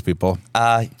trans people.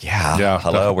 Yeah. Hello,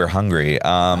 definitely. we're hungry.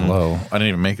 Hello. I didn't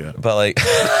even make it. But like,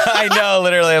 I know,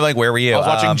 literally, I'm like, where were you? I was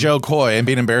watching Joe Coy and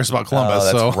being embarrassed about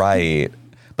Columbus. That's right.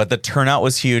 But the turnout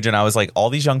was huge, and I was like, all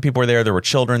these young people were there. There were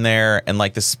children there, and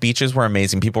like the speeches were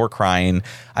amazing. People were crying.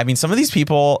 I mean, some of these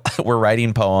people were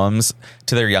writing poems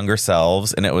to their younger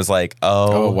selves, and it was like,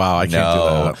 oh wow, I can't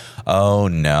do that. Oh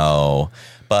no.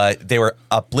 But they were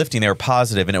uplifting, they were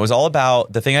positive, and it was all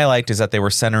about, the thing I liked is that they were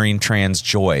centering trans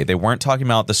joy. They weren't talking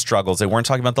about the struggles. They weren't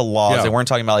talking about the laws. They weren't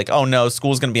talking about like, oh no,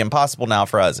 school's going to be impossible now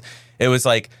for us. It was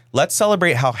like, let's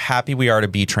celebrate how happy we are to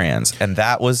be trans. And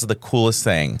that was the coolest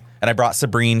thing. And I brought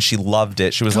Sabrine. She loved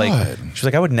it. She was like,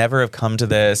 I would never have come to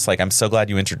this. Like, I'm so glad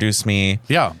you introduced me.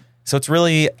 Yeah. So it's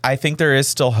really, I think there is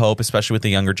still hope, especially with the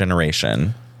younger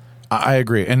generation. I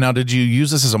agree. And now, did you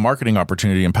use this as a marketing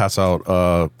opportunity and pass out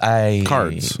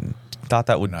cards? Thought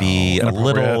that would be a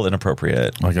little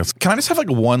inappropriate. I guess. Can I just have like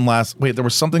one last? Wait, there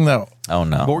was something that. Oh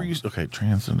no. What were you? Okay,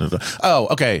 trans. Oh,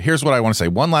 okay. Here's what I want to say.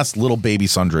 One last little baby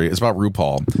sundry. It's about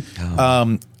RuPaul.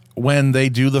 Oh. When they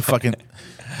do the fucking.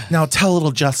 Now tell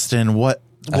little Justin what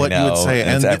you would say.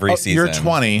 And every season. You're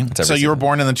 20, so you were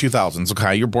born in the 2000s.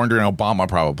 Okay, you're born during Obama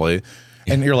probably,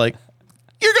 and you're like,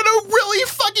 you're gonna really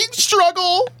fucking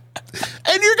struggle,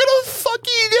 and you're gonna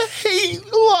fucking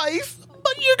hate life,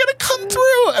 but you're gonna come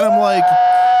through. And I'm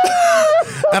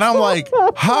like,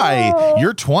 hi,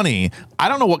 you're 20. I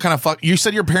don't know what kind of fuck. You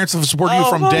said your parents have supported you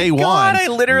from day one. I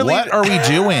literally. What are we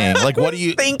doing? Like, what are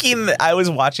you thinking? I was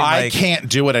watching. I can't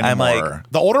do it anymore. I'm like,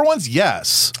 the older ones,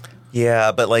 yes.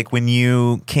 Yeah, but like when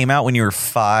you came out when you were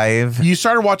 5. You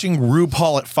started watching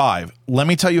RuPaul at 5. Let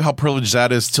me tell you how privileged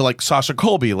that is to like Sasha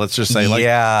Colby, let's just say. Like,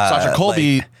 Sasha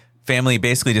Colby. Like, family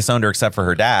basically disowned her except for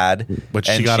her dad. But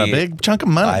she got a big chunk of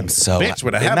money. I'm so bitch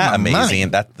would have had that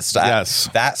amazing. Money.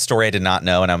 That story I did not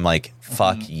know, and I'm like,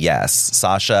 fuck yes.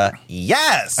 Sasha,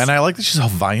 yes. And I like that she's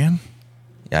Hawaiian.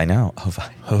 Yeah, I know.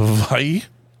 Hawaii?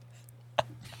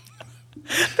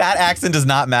 That accent does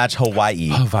not match Hawaii.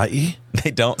 Hawaii?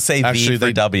 They don't say V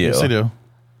for W. Yes, they do.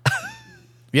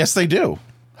 Yes, they do.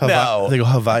 No. They go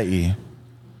Hawaii.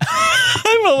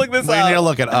 I'm going to look this up. We need to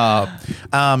look it up.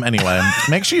 Anyway,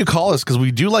 make sure you call us because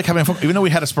we do like having a phone, even though we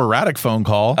had a sporadic phone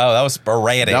call. Oh, that was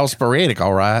sporadic. That was sporadic,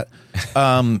 all right.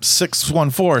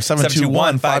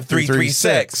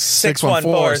 614-721-5336.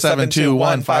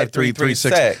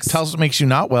 614-721-5336. Tell us what makes you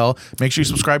not well. Make sure you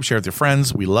subscribe, share with your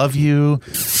friends. We love you.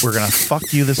 We're going to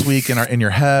fuck you this week in your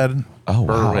head. Oh,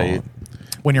 wow. Right.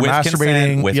 When you're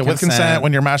masturbating. With consent.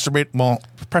 When you're masturbating. Well,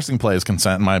 pressing play is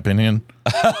consent, in my opinion.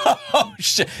 Oh,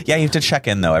 shit. Yeah, you have to check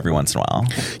in, though, every once in a while.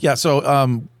 Yeah,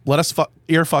 so let us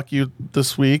ear fuck you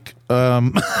this week.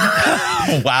 Wow.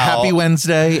 Happy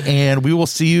Wednesday, and we will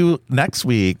see you next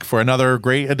week for another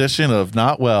great edition of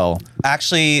Not Well.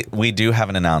 Actually, we do have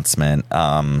an announcement.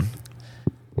 I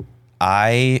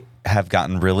have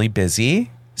gotten really busy,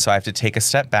 so I have to take a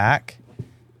step back.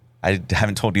 I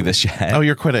haven't told you this yet. Oh,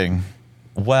 you're quitting.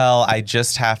 Well, I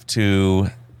just have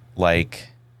to,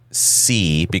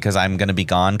 see, because I'm going to be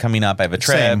gone coming up. I have a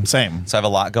trip. Same. So I have a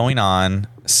lot going on.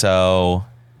 So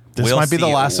this might be the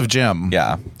last of Jim.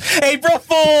 Yeah. April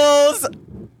Fools!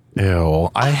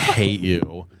 Ew, I hate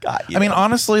you. God, I mean,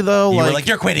 honestly, though, you were like,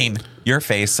 you're quitting. Your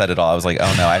face said it all. I was like,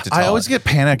 oh, no, I have to tell I always get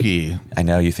panicky. I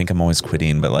know, you think I'm always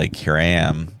quitting, but, here I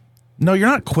am. No, you're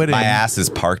not quitting. My ass is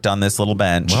parked on this little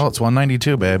bench. Well, it's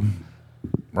 192, babe.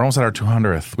 We're almost at our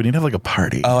 200th. We need to have like a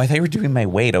party. Oh, I thought you were doing my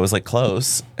weight. I was like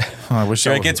close. Oh, I wish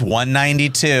like it's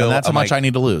 192. And that's how much I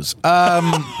need to lose.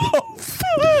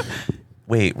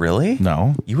 Wait, really?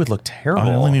 No. You would look terrible.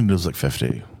 I only need to lose like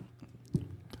 50.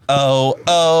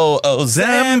 Oh,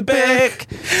 Ozempic,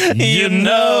 you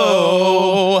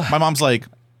know. My mom's like,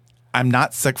 I'm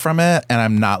not sick from it, and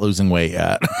I'm not losing weight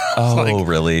yet. Oh, like,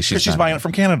 really? She's buying it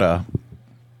from Canada.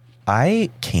 I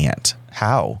can't.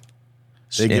 How?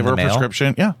 They give her a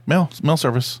prescription. Yeah, mail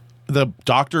service. The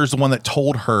doctor is the one that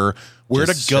told her where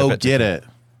Just to go ship it get it.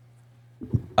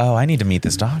 Oh, I need to meet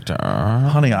this doctor.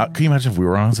 Honey, can you imagine if we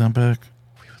were on Ozempic?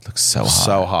 We would look so hot.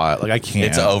 So hot. Like, I can't.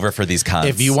 It's over for these cunts.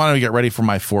 If you want to get ready for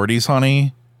my 40s,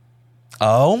 honey.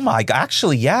 Oh, my God.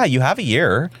 Actually, yeah, you have a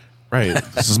year. Right.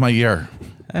 This is my year.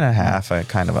 And a half.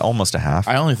 Almost a half.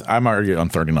 I'm already on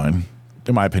 39,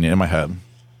 in my opinion, in my head.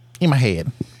 In my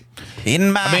head.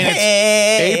 In my It's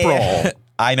head. April.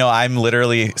 I know. I'm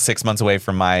literally 6 months away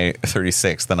from my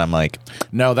 36th, and I'm like,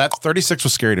 No, that's 36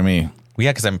 was scary to me. well,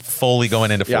 yeah, because I'm fully going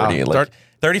into 40. Yeah, Like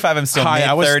 35, I'm still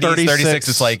I was mid-30s. 36. 36,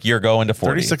 it's like you're going to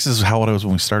 40. 36 is how it was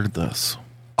when we started this.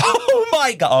 Oh,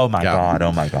 my God. Oh, my Yeah. God.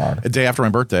 Oh, my God. A day after my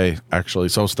birthday, actually.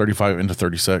 So I was 35 into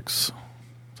 36.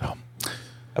 So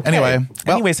anyway.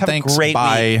 Well, Anyways, have thanks. a great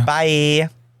Bye. week. Bye.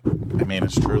 I mean,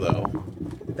 it's true, though.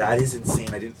 That is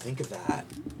insane. I didn't think of that.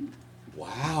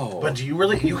 Wow. But you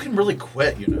can really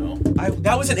quit, you know?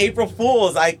 That was an April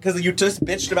Fool's. Because you just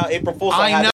bitched about April Fool's. So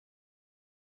I know.